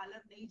लॉकडाउन और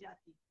पार्लर नहीं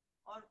जाती,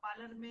 और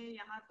पार्लर में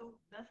यहाँ तो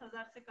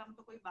 10,000 से कम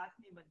तो कोई बात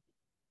नहीं बनती.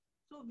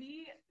 So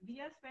we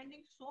are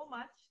spending so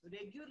much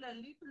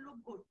regularly to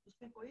look good,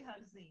 उसमें कोई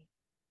हर्ज नहीं.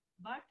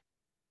 बट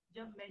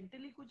जब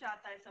मेंटली कुछ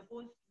आता है,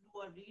 सपोज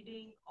यू आर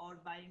रीडिंग और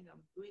buying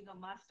doing a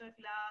master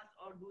class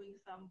और डूइंग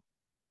सम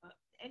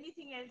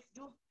एनीथिंग एल्स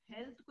जो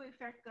हेल्थ को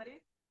इफेक्ट करे,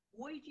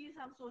 वही चीज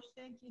हम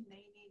सोचते हैं कि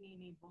नहीं नहीं नहीं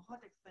नहीं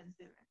बहुत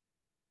एक्सपेंसिव है.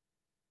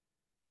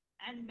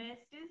 एंड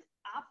बेस्ट इज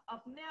आप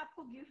अपने आप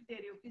को गिफ्ट दे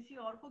रहे हो, किसी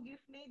और को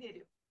गिफ्ट नहीं दे रहे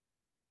हो.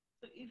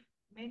 So if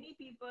many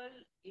people,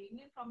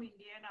 even from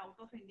India and out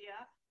of India,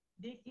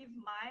 they give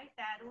my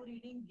tarot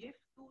reading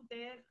gift to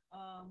their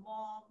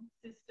mom,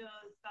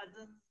 sisters,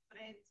 cousins,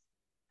 friends,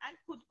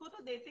 and खुद को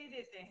तो देते ही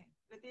देते हैं.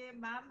 कहते हैं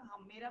मैम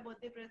हम मेरा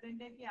बर्थडे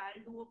प्रेजेंट है कि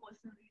I'll do a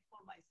personal read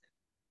for myself.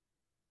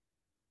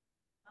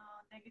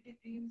 Negative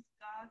dreams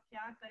का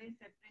क्या करें,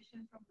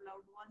 सेपरेशन फ्रॉम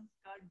लव्ड वंस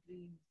का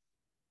ड्रीम्स.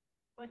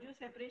 पर जो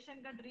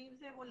सेपरेशन का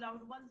ड्रीम्स है वो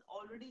लव्ड वंस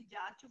ऑलरेडी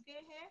जा चुके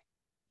हैं,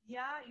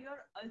 या यू आर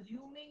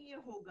अज्यूमिंग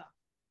ये होगा.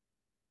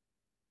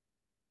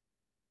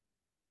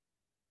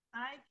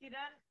 हाय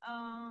किरण,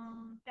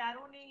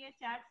 टैरो नहीं है,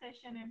 चैट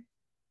सेशन है,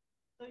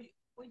 तो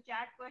कोई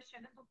चैट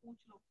क्वेश्चन है तो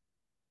पूछ लो.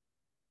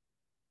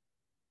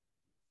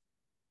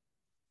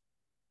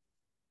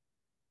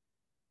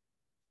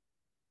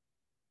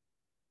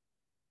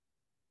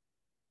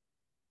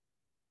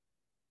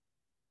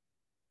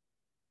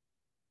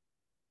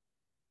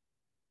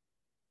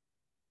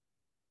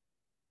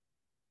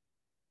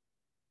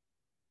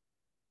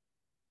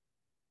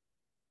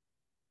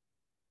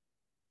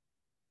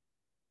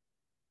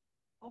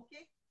 ओके,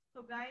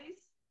 तो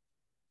गाइस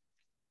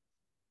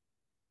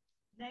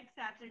नेक्स्ट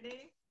सैटरडे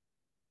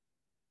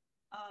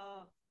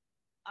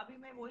अभी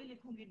मैं वही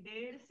लिखूंगी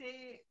 1:30 से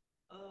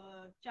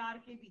 4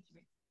 के बीच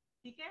में,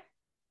 ठीक है?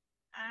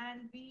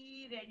 And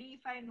be ready,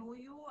 if I know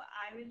you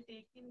I will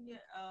take in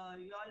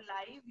your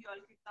live, you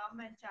all can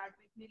come and chat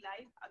with me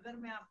live, अगर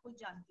मैं आपको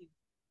जानती हूँ,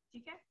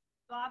 ठीक है?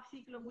 तो आप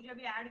सीख लो, मुझे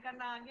अभी ऐड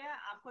करना आ गया,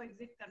 आपको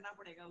एग्जिट करना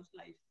पड़ेगा उस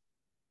live.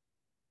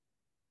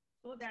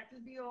 So that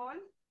will be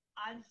all.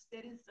 आज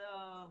there is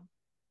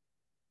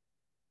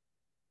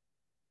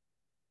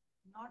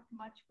not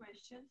much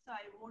questions, so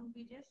I won't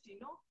be just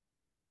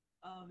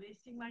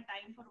wasting my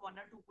time for 1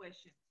 or 2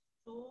 questions.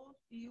 So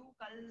see you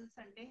kal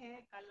Sunday hai,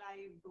 kal I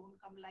don't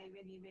come live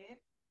anywhere,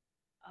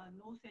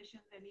 no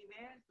sessions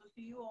anywhere, so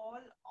see you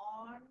all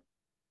on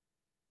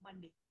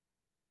Monday.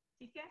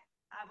 ठीक है?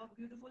 Have a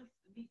beautiful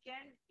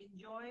weekend,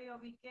 enjoy your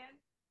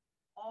weekend.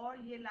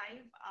 और ये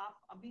live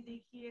आप अभी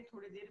देखिए,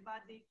 थोड़ी देर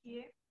बाद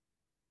देखिए,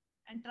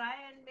 and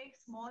try and make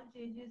small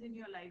changes in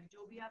your life.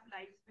 जो भी आप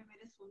लाइफ में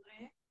मेरे सुन रहे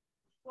हैं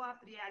उसको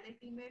आप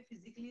रियलिटी में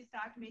physically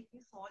start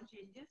making small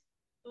changes,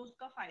 तो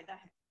उसका फायदा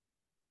है.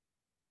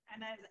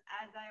 And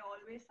as I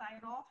always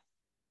sign off,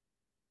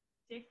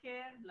 take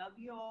care, love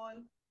you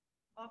all,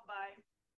 bye bye.